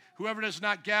me. Whoever does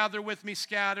not gather with me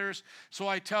scatters. So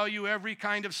I tell you, every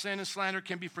kind of sin and slander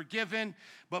can be forgiven,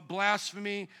 but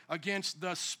blasphemy against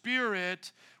the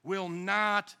Spirit will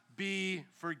not be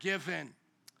forgiven.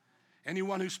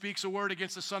 Anyone who speaks a word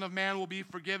against the Son of Man will be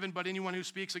forgiven, but anyone who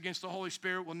speaks against the Holy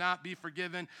Spirit will not be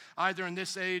forgiven, either in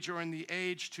this age or in the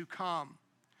age to come.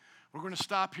 We're going to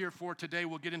stop here for today.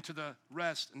 We'll get into the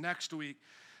rest next week.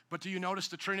 But do you notice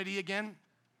the Trinity again?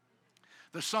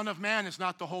 The Son of Man is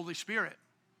not the Holy Spirit.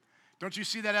 Don't you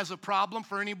see that as a problem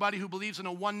for anybody who believes in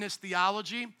a oneness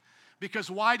theology? Because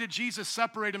why did Jesus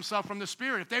separate himself from the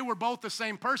Spirit? If they were both the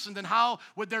same person, then how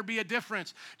would there be a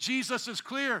difference? Jesus is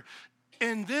clear.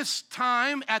 In this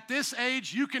time, at this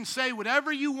age, you can say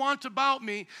whatever you want about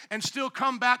me and still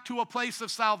come back to a place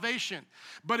of salvation.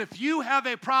 But if you have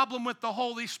a problem with the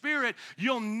Holy Spirit,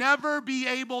 you'll never be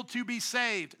able to be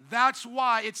saved. That's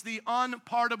why it's the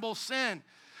unpardonable sin.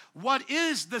 What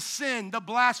is the sin, the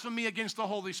blasphemy against the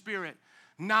Holy Spirit?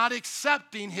 Not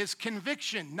accepting his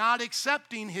conviction, not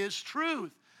accepting his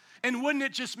truth. And wouldn't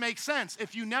it just make sense?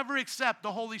 If you never accept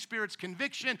the Holy Spirit's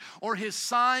conviction or his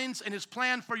signs and his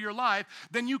plan for your life,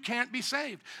 then you can't be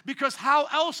saved. Because how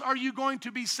else are you going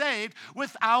to be saved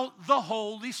without the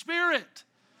Holy Spirit?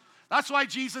 That's why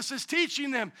Jesus is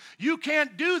teaching them. You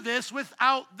can't do this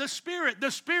without the Spirit.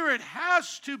 The Spirit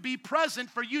has to be present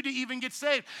for you to even get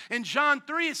saved. In John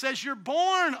 3, it says you're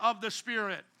born of the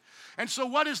Spirit. And so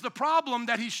what is the problem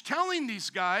that he's telling these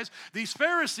guys, these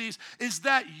Pharisees, is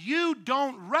that you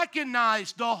don't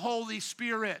recognize the Holy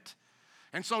Spirit.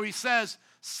 And so he says,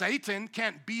 Satan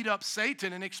can't beat up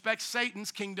Satan and expect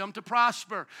Satan's kingdom to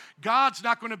prosper. God's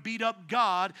not going to beat up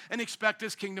God and expect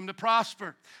his kingdom to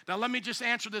prosper. Now, let me just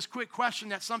answer this quick question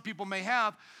that some people may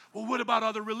have. Well, what about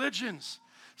other religions?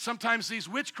 Sometimes these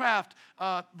witchcraft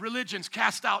religions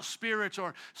cast out spirits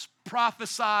or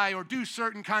prophesy or do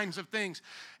certain kinds of things.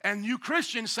 And you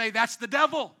Christians say that's the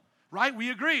devil, right? We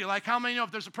agree. Like, how many know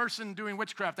if there's a person doing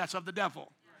witchcraft, that's of the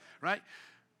devil, right?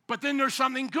 But then there's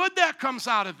something good that comes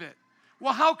out of it.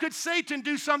 Well, how could Satan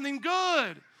do something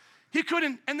good? He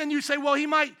couldn't. And then you say, well, he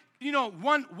might,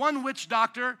 one witch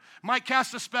doctor might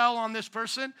cast a spell on this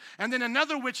person, and then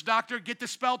another witch doctor get the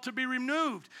spell to be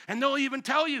removed. And they'll even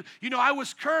tell you, I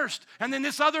was cursed, and then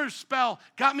this other spell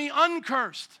got me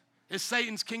uncursed. Is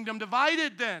Satan's kingdom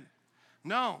divided then?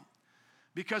 No,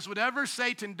 because whatever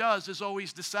Satan does is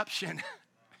always deception.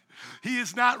 He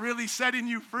is not really setting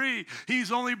you free.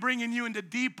 He's only bringing you into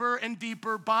deeper and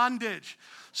deeper bondage.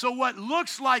 So what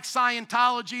looks like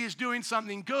Scientology is doing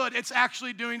something good, it's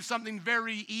actually doing something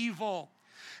very evil.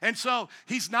 And so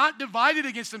he's not divided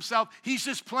against himself. He's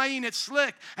just playing it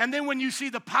slick. And then when you see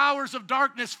the powers of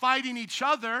darkness fighting each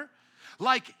other,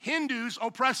 like Hindus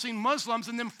oppressing Muslims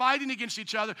and them fighting against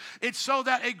each other, it's so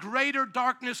that a greater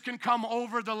darkness can come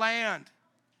over the land.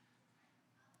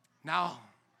 Now,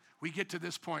 we get to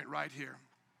this point right here.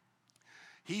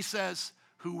 He says,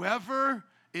 whoever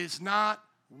is not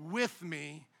with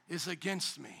me is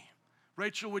against me.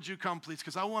 Rachel, would you come, please?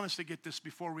 Because I want us to get this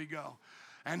before we go.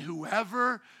 And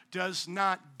whoever does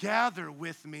not gather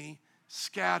with me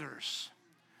scatters.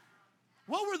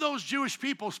 What were those Jewish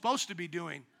people supposed to be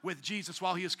doing with Jesus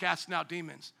while he was casting out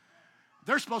demons?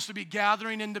 They're supposed to be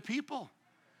gathering into people.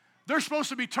 They're supposed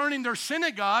to be turning their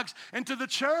synagogues into the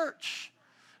church.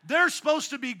 They're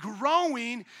supposed to be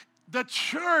growing the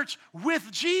church with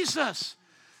Jesus.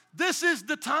 This is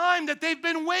the time that they've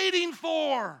been waiting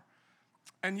for.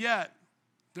 And yet,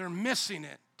 they're missing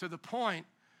it to the point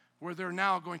where they're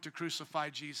now going to crucify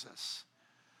Jesus.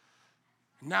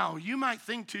 Now, you might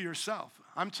think to yourself,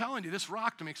 I'm telling you, this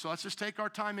rocked me, so let's just take our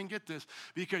time and get this.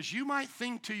 Because you might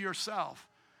think to yourself,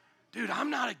 dude, I'm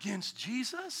not against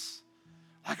Jesus.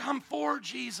 Like, I'm for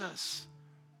Jesus.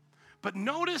 But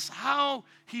notice how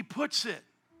he puts it.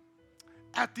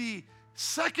 At the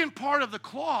second part of the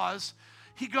clause,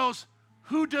 he goes,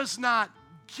 who does not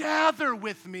gather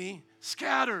with me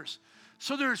scatters.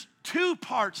 So there's two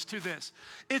parts to this.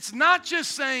 It's not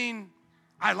just saying,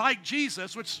 I like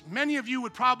Jesus, which many of you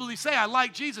would probably say, I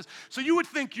like Jesus. So you would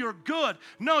think you're good.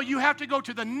 No, you have to go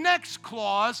to the next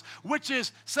clause, which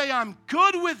is say, I'm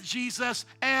good with Jesus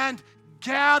and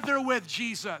gather with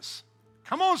Jesus.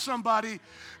 Come on, somebody.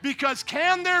 Because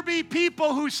can there be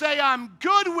people who say, I'm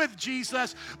good with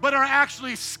Jesus, but are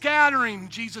actually scattering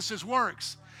Jesus'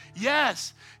 works?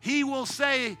 Yes, he will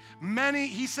say,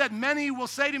 he said, many will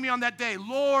say to me on that day,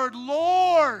 Lord,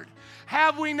 Lord,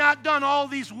 have we not done all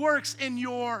these works in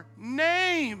your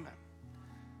name?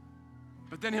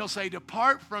 But then he'll say,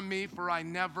 depart from me, for I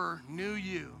never knew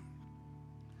you.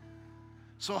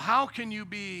 So how can you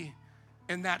be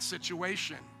in that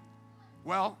situation?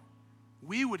 Well,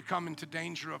 we would come into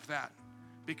danger of that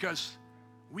because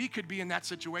we could be in that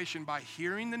situation by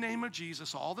hearing the name of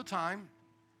Jesus all the time,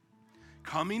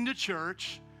 coming to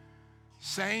church,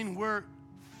 saying we're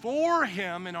for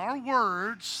him in our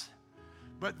words,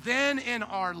 but then in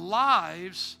our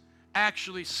lives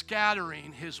actually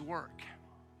scattering his work.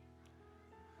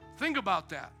 Think about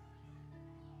that.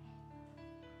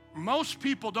 Most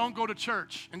people don't go to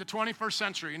church in the 21st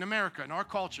century in America, in our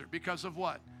culture, because of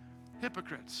what?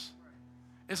 Hypocrites.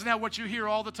 Isn't that what you hear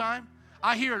all the time?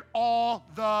 I hear it all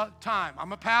the time.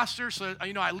 I'm a pastor, so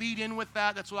I lead in with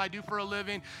that. That's what I do for a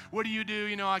living. What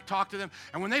do? I talk to them.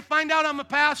 And when they find out I'm a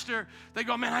pastor, they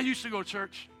go, man, I used to go to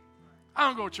church. I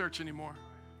don't go to church anymore.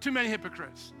 Too many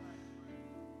hypocrites.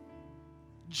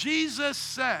 Jesus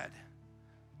said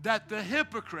that the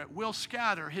hypocrite will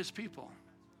scatter his people.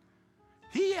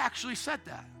 He actually said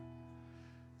that.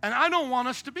 And I don't want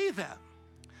us to be that.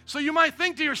 So you might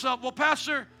think to yourself, well,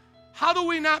 Pastor, how do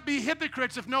we not be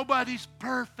hypocrites if nobody's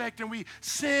perfect and we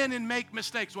sin and make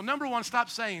mistakes? Well, number one, stop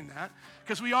saying that,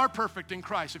 because we are perfect in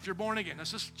Christ if you're born again.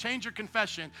 Let's just change your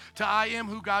confession to I am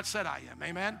who God said I am.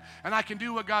 Amen? And I can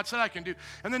do what God said I can do.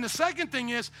 And then the second thing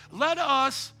is, let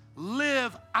us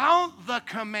live out the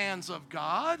commands of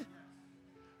God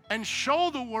and show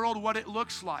the world what it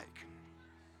looks like.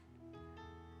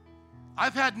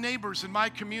 I've had neighbors in my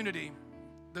community,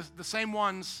 the same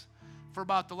ones for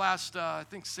about the last,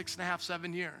 6.5,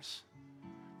 7 years.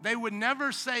 They would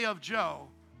never say of Joe,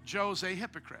 Joe's a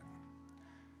hypocrite.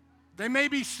 They may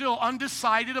be still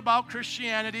undecided about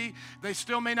Christianity. They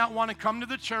still may not want to come to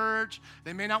the church.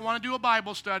 They may not want to do a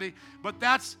Bible study. But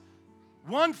that's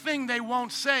one thing they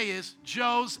won't say is,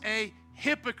 Joe's a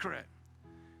hypocrite.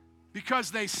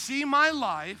 Because they see my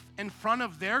life in front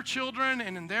of their children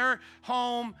and in their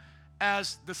home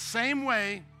as the same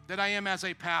way that I am as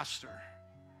a pastor.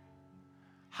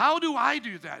 How do I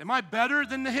do that? Am I better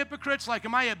than the hypocrites? Like,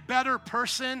 am I a better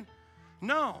person?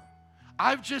 No.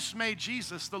 I've just made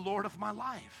Jesus the Lord of my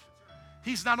life.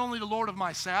 He's not only the Lord of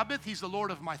my Sabbath, He's the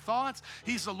Lord of my thoughts.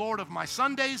 He's the Lord of my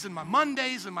Sundays and my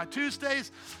Mondays and my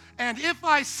Tuesdays. And if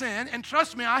I sin, and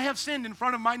trust me, I have sinned in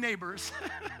front of my neighbors.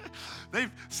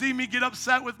 They've seen me get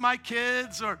upset with my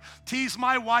kids or tease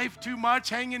my wife too much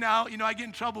hanging out. You know, I get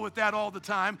in trouble with that all the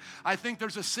time. I think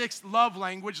there's a sixth love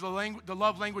language, the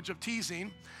love language of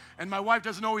teasing. And my wife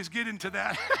doesn't always get into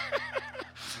that.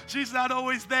 She's not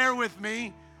always there with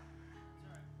me.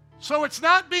 So it's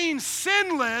not being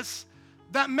sinless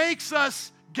that makes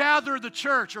us gather the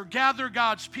church or gather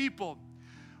God's people.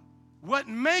 What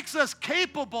makes us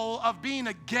capable of being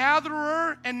a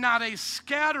gatherer and not a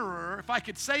scatterer, if I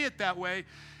could say it that way,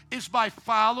 is by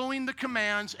following the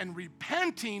commands and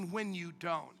repenting when you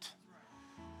don't.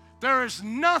 There is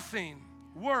nothing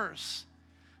worse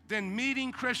than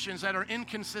meeting Christians that are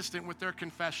inconsistent with their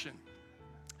confession.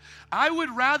 I would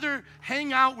rather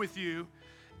hang out with you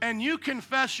and you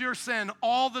confess your sin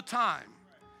all the time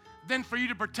than for you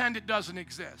to pretend it doesn't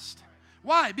exist.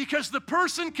 Why? Because the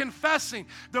person confessing,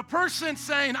 the person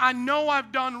saying, I know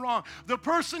I've done wrong, the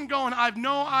person going, I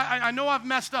know I've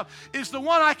messed up, is the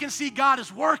one I can see God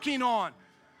is working on.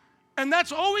 And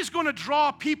that's always going to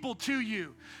draw people to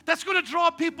you. That's going to draw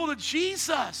people to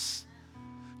Jesus.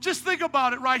 Just think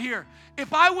about it right here.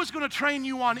 If I was going to train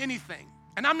you on anything,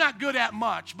 and I'm not good at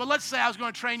much, but let's say I was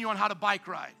going to train you on how to bike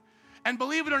ride. And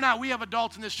believe it or not, we have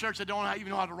adults in this church that don't even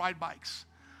know how to ride bikes.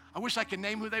 I wish I could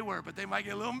name who they were, but they might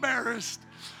get a little embarrassed.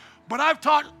 But I've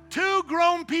taught 2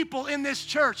 grown people in this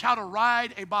church how to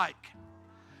ride a bike.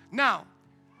 Now,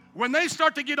 when they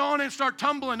start to get on and start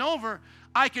tumbling over,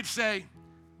 I could say,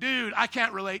 dude, I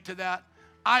can't relate to that.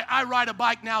 I ride a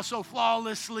bike now so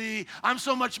flawlessly. I'm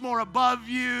so much more above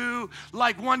you.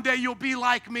 Like one day you'll be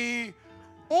like me.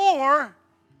 Or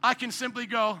I can simply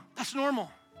go, that's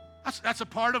normal. That's a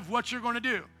part of what you're going to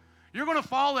do. You're going to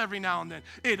fall every now and then.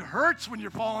 It hurts when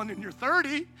you're falling and you're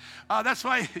 30. That's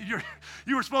why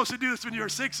you were supposed to do this when you were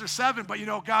 6 or 7. But, you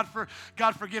know, God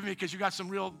forgive me because you got some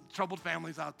real troubled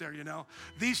families out there, you know.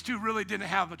 These 2 really didn't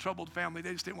have a troubled family.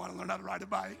 They just didn't want to learn how to ride a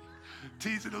bike.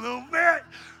 Tease it a little bit.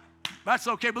 That's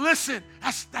okay. But listen,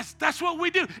 that's what we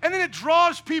do. And then it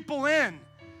draws people in.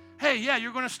 Hey, yeah,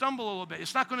 you're going to stumble a little bit.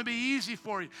 It's not going to be easy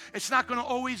for you. It's not going to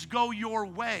always go your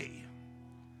way.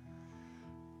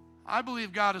 I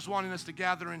believe God is wanting us to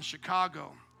gather in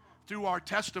Chicago through our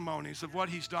testimonies of what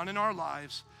He's done in our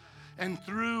lives and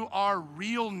through our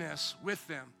realness with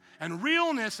them. And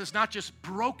realness is not just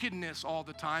brokenness all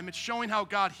the time. It's showing how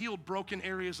God healed broken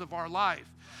areas of our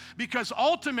life. Because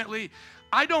ultimately,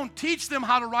 I don't teach them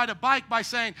how to ride a bike by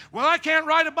saying, well, I can't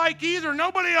ride a bike either.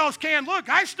 Nobody else can. Look,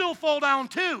 I still fall down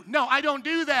too. No, I don't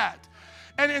do that.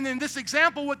 And in this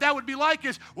example, what that would be like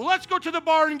is, well, let's go to the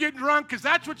bar and get drunk because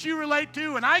that's what you relate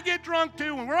to, and I get drunk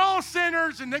too, and we're all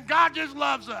sinners, and then God just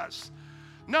loves us.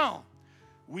 No.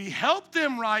 We help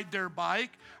them ride their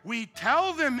bike. We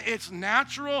tell them it's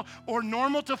natural or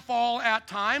normal to fall at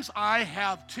times. I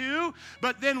have too.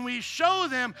 But then we show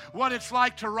them what it's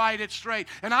like to ride it straight.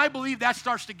 And I believe that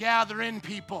starts to gather in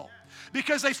people,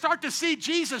 because they start to see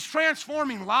Jesus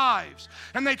transforming lives.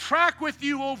 And they track with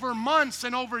you over months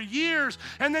and over years.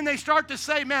 And then they start to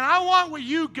say, man, I want what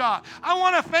you got. I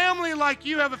want a family like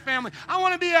you have a family. I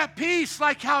want to be at peace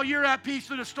like how you're at peace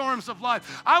through the storms of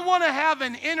life. I want to have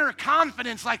an inner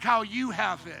confidence like how you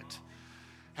have it.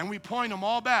 And we point them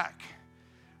all back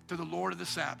to the Lord of the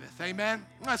Sabbath. Amen?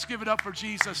 Let's give it up for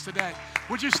Jesus today.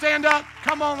 Would you stand up?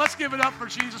 Come on, let's give it up for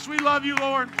Jesus. We love you,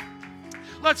 Lord.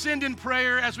 Let's end in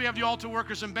prayer as we have the altar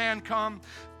workers and band come.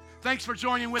 Thanks for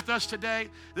joining with us today.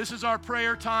 This is our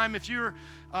prayer time. If you're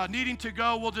needing to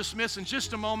go, we'll dismiss in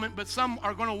just a moment, but some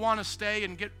are going to want to stay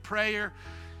and get prayer.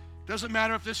 Doesn't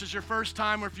matter if this is your first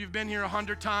time or if you've been here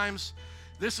 100 times.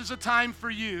 This is a time for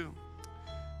you.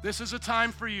 This is a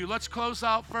time for you. Let's close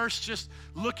out first just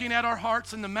looking at our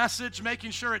hearts and the message,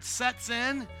 making sure it sets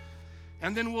in,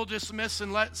 and then we'll dismiss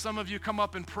and let some of you come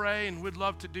up and pray, and we'd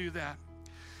love to do that.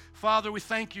 Father, we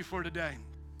thank you for today.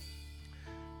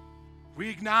 We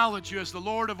acknowledge you as the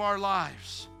Lord of our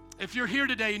lives. If you're here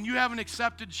today and you haven't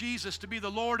accepted Jesus to be the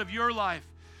Lord of your life,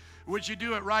 would you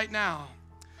do it right now?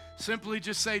 Simply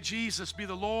just say, Jesus, be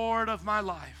the Lord of my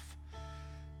life.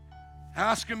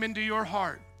 Ask him into your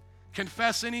heart.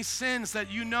 Confess any sins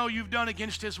that you know you've done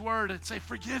against his word and say,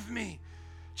 forgive me,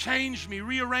 change me,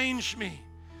 rearrange me.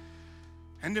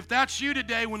 And if that's you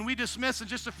today, when we dismiss in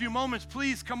just a few moments,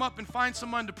 please come up and find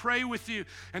someone to pray with you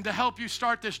and to help you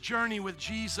start this journey with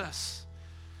Jesus.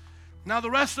 Now,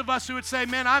 the rest of us who would say,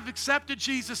 man, I've accepted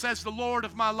Jesus as the Lord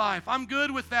of my life. I'm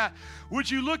good with that. Would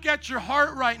you look at your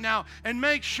heart right now and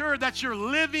make sure that you're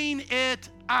living it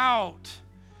out?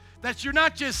 That you're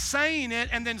not just saying it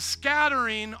and then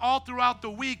scattering all throughout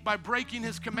the week by breaking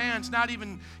his commands, not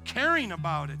even caring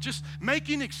about it, just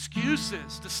making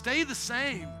excuses to stay the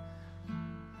same.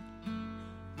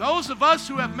 Those of us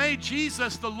who have made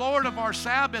Jesus the Lord of our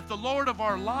Sabbath, the Lord of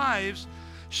our lives,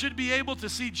 should be able to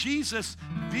see Jesus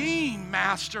being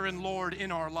Master and Lord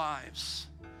in our lives.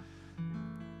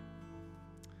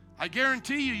 I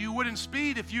guarantee you, you wouldn't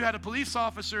speed if you had a police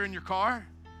officer in your car.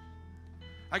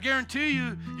 I guarantee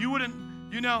you, you wouldn't,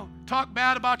 talk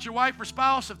bad about your wife or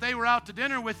spouse if they were out to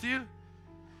dinner with you.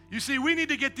 You see, we need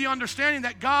to get the understanding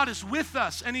that God is with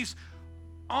us and he's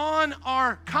on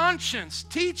our conscience,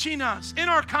 teaching us, in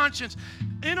our conscience,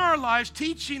 in our lives,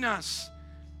 teaching us.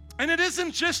 And it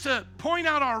isn't just to point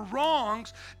out our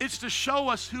wrongs, it's to show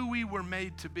us who we were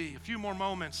made to be. A few more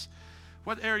moments.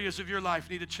 What areas of your life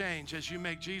need to change as you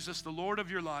make Jesus the Lord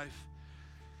of your life,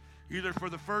 either for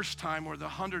the first time or the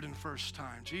 101st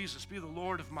time? Jesus, be the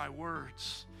Lord of my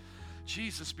words.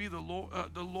 Jesus, be the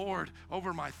Lord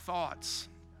over my thoughts,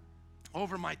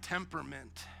 over my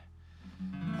temperament.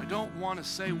 I don't want to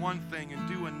say one thing and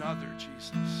do another,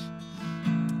 Jesus.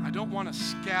 I don't want to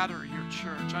scatter your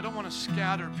church. I don't want to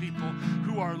scatter people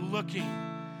who are looking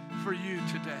for you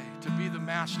today to be the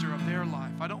master of their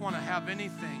life. I don't want to have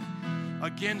anything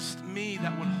against me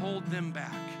that would hold them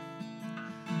back.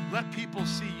 Let people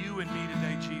see you in me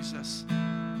today, Jesus.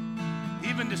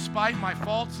 Even despite my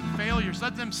faults and failures,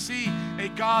 let them see a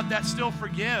God that still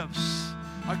forgives,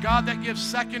 a God that gives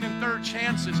second and third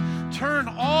chances. Turn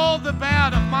all the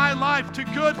bad of my life to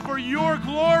good for your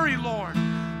glory, Lord.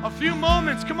 A few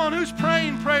moments. Come on, who's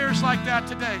praying prayers like that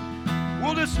today?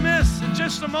 We'll dismiss in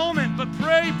just a moment, but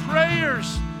pray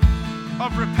prayers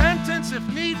of repentance, if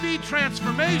need be,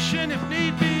 transformation, if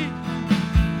need be.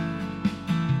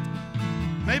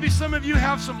 Maybe some of you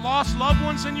have some lost loved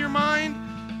ones in your mind,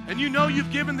 and you know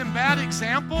you've given them bad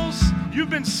examples. You've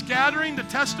been scattering the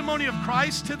testimony of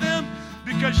Christ to them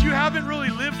because you haven't really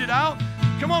lived it out.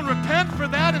 Come on, repent for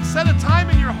that and set a time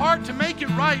in your heart to make it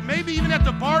right. Maybe even at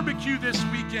the barbecue this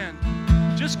weekend.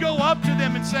 Just go up to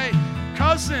them and say,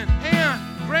 cousin, aunt,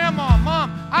 grandma,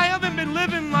 mom, I haven't been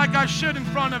living like I should in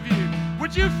front of you.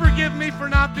 Would you forgive me for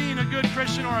not being a good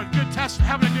Christian or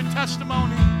having a good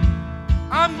testimony?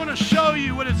 I'm going to show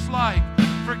you what it's like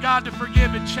for God to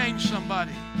forgive and change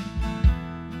somebody.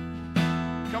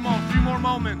 Come on, a few more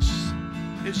moments.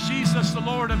 Is Jesus the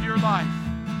Lord of your life?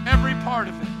 Every part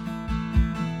of it.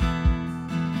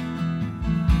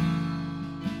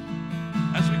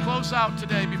 As we close out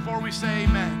today, before we say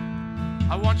amen,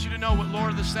 I want you to know what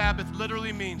Lord of the Sabbath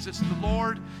literally means. It's the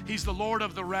Lord. He's the Lord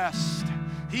of the rest.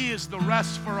 He is the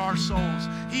rest for our souls.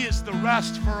 He is the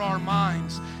rest for our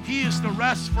minds. He is the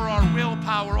rest for our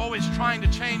willpower, always trying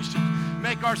to change to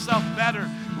make ourselves better.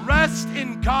 Rest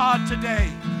in God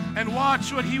today and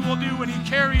watch what he will do when he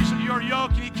carries your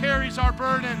yoke and he carries our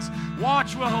burdens.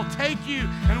 Watch what he'll take you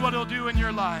and what he'll do in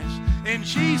your lives. In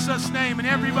Jesus' name, and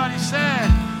everybody said,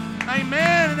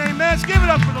 amen and amen. Let's give it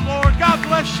up for the Lord. God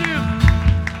bless you.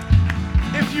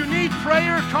 If you need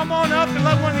prayer, come on up and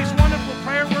let one of these wonderful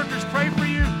prayer workers pray for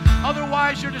you.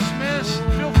 Otherwise, you're dismissed.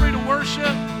 Feel free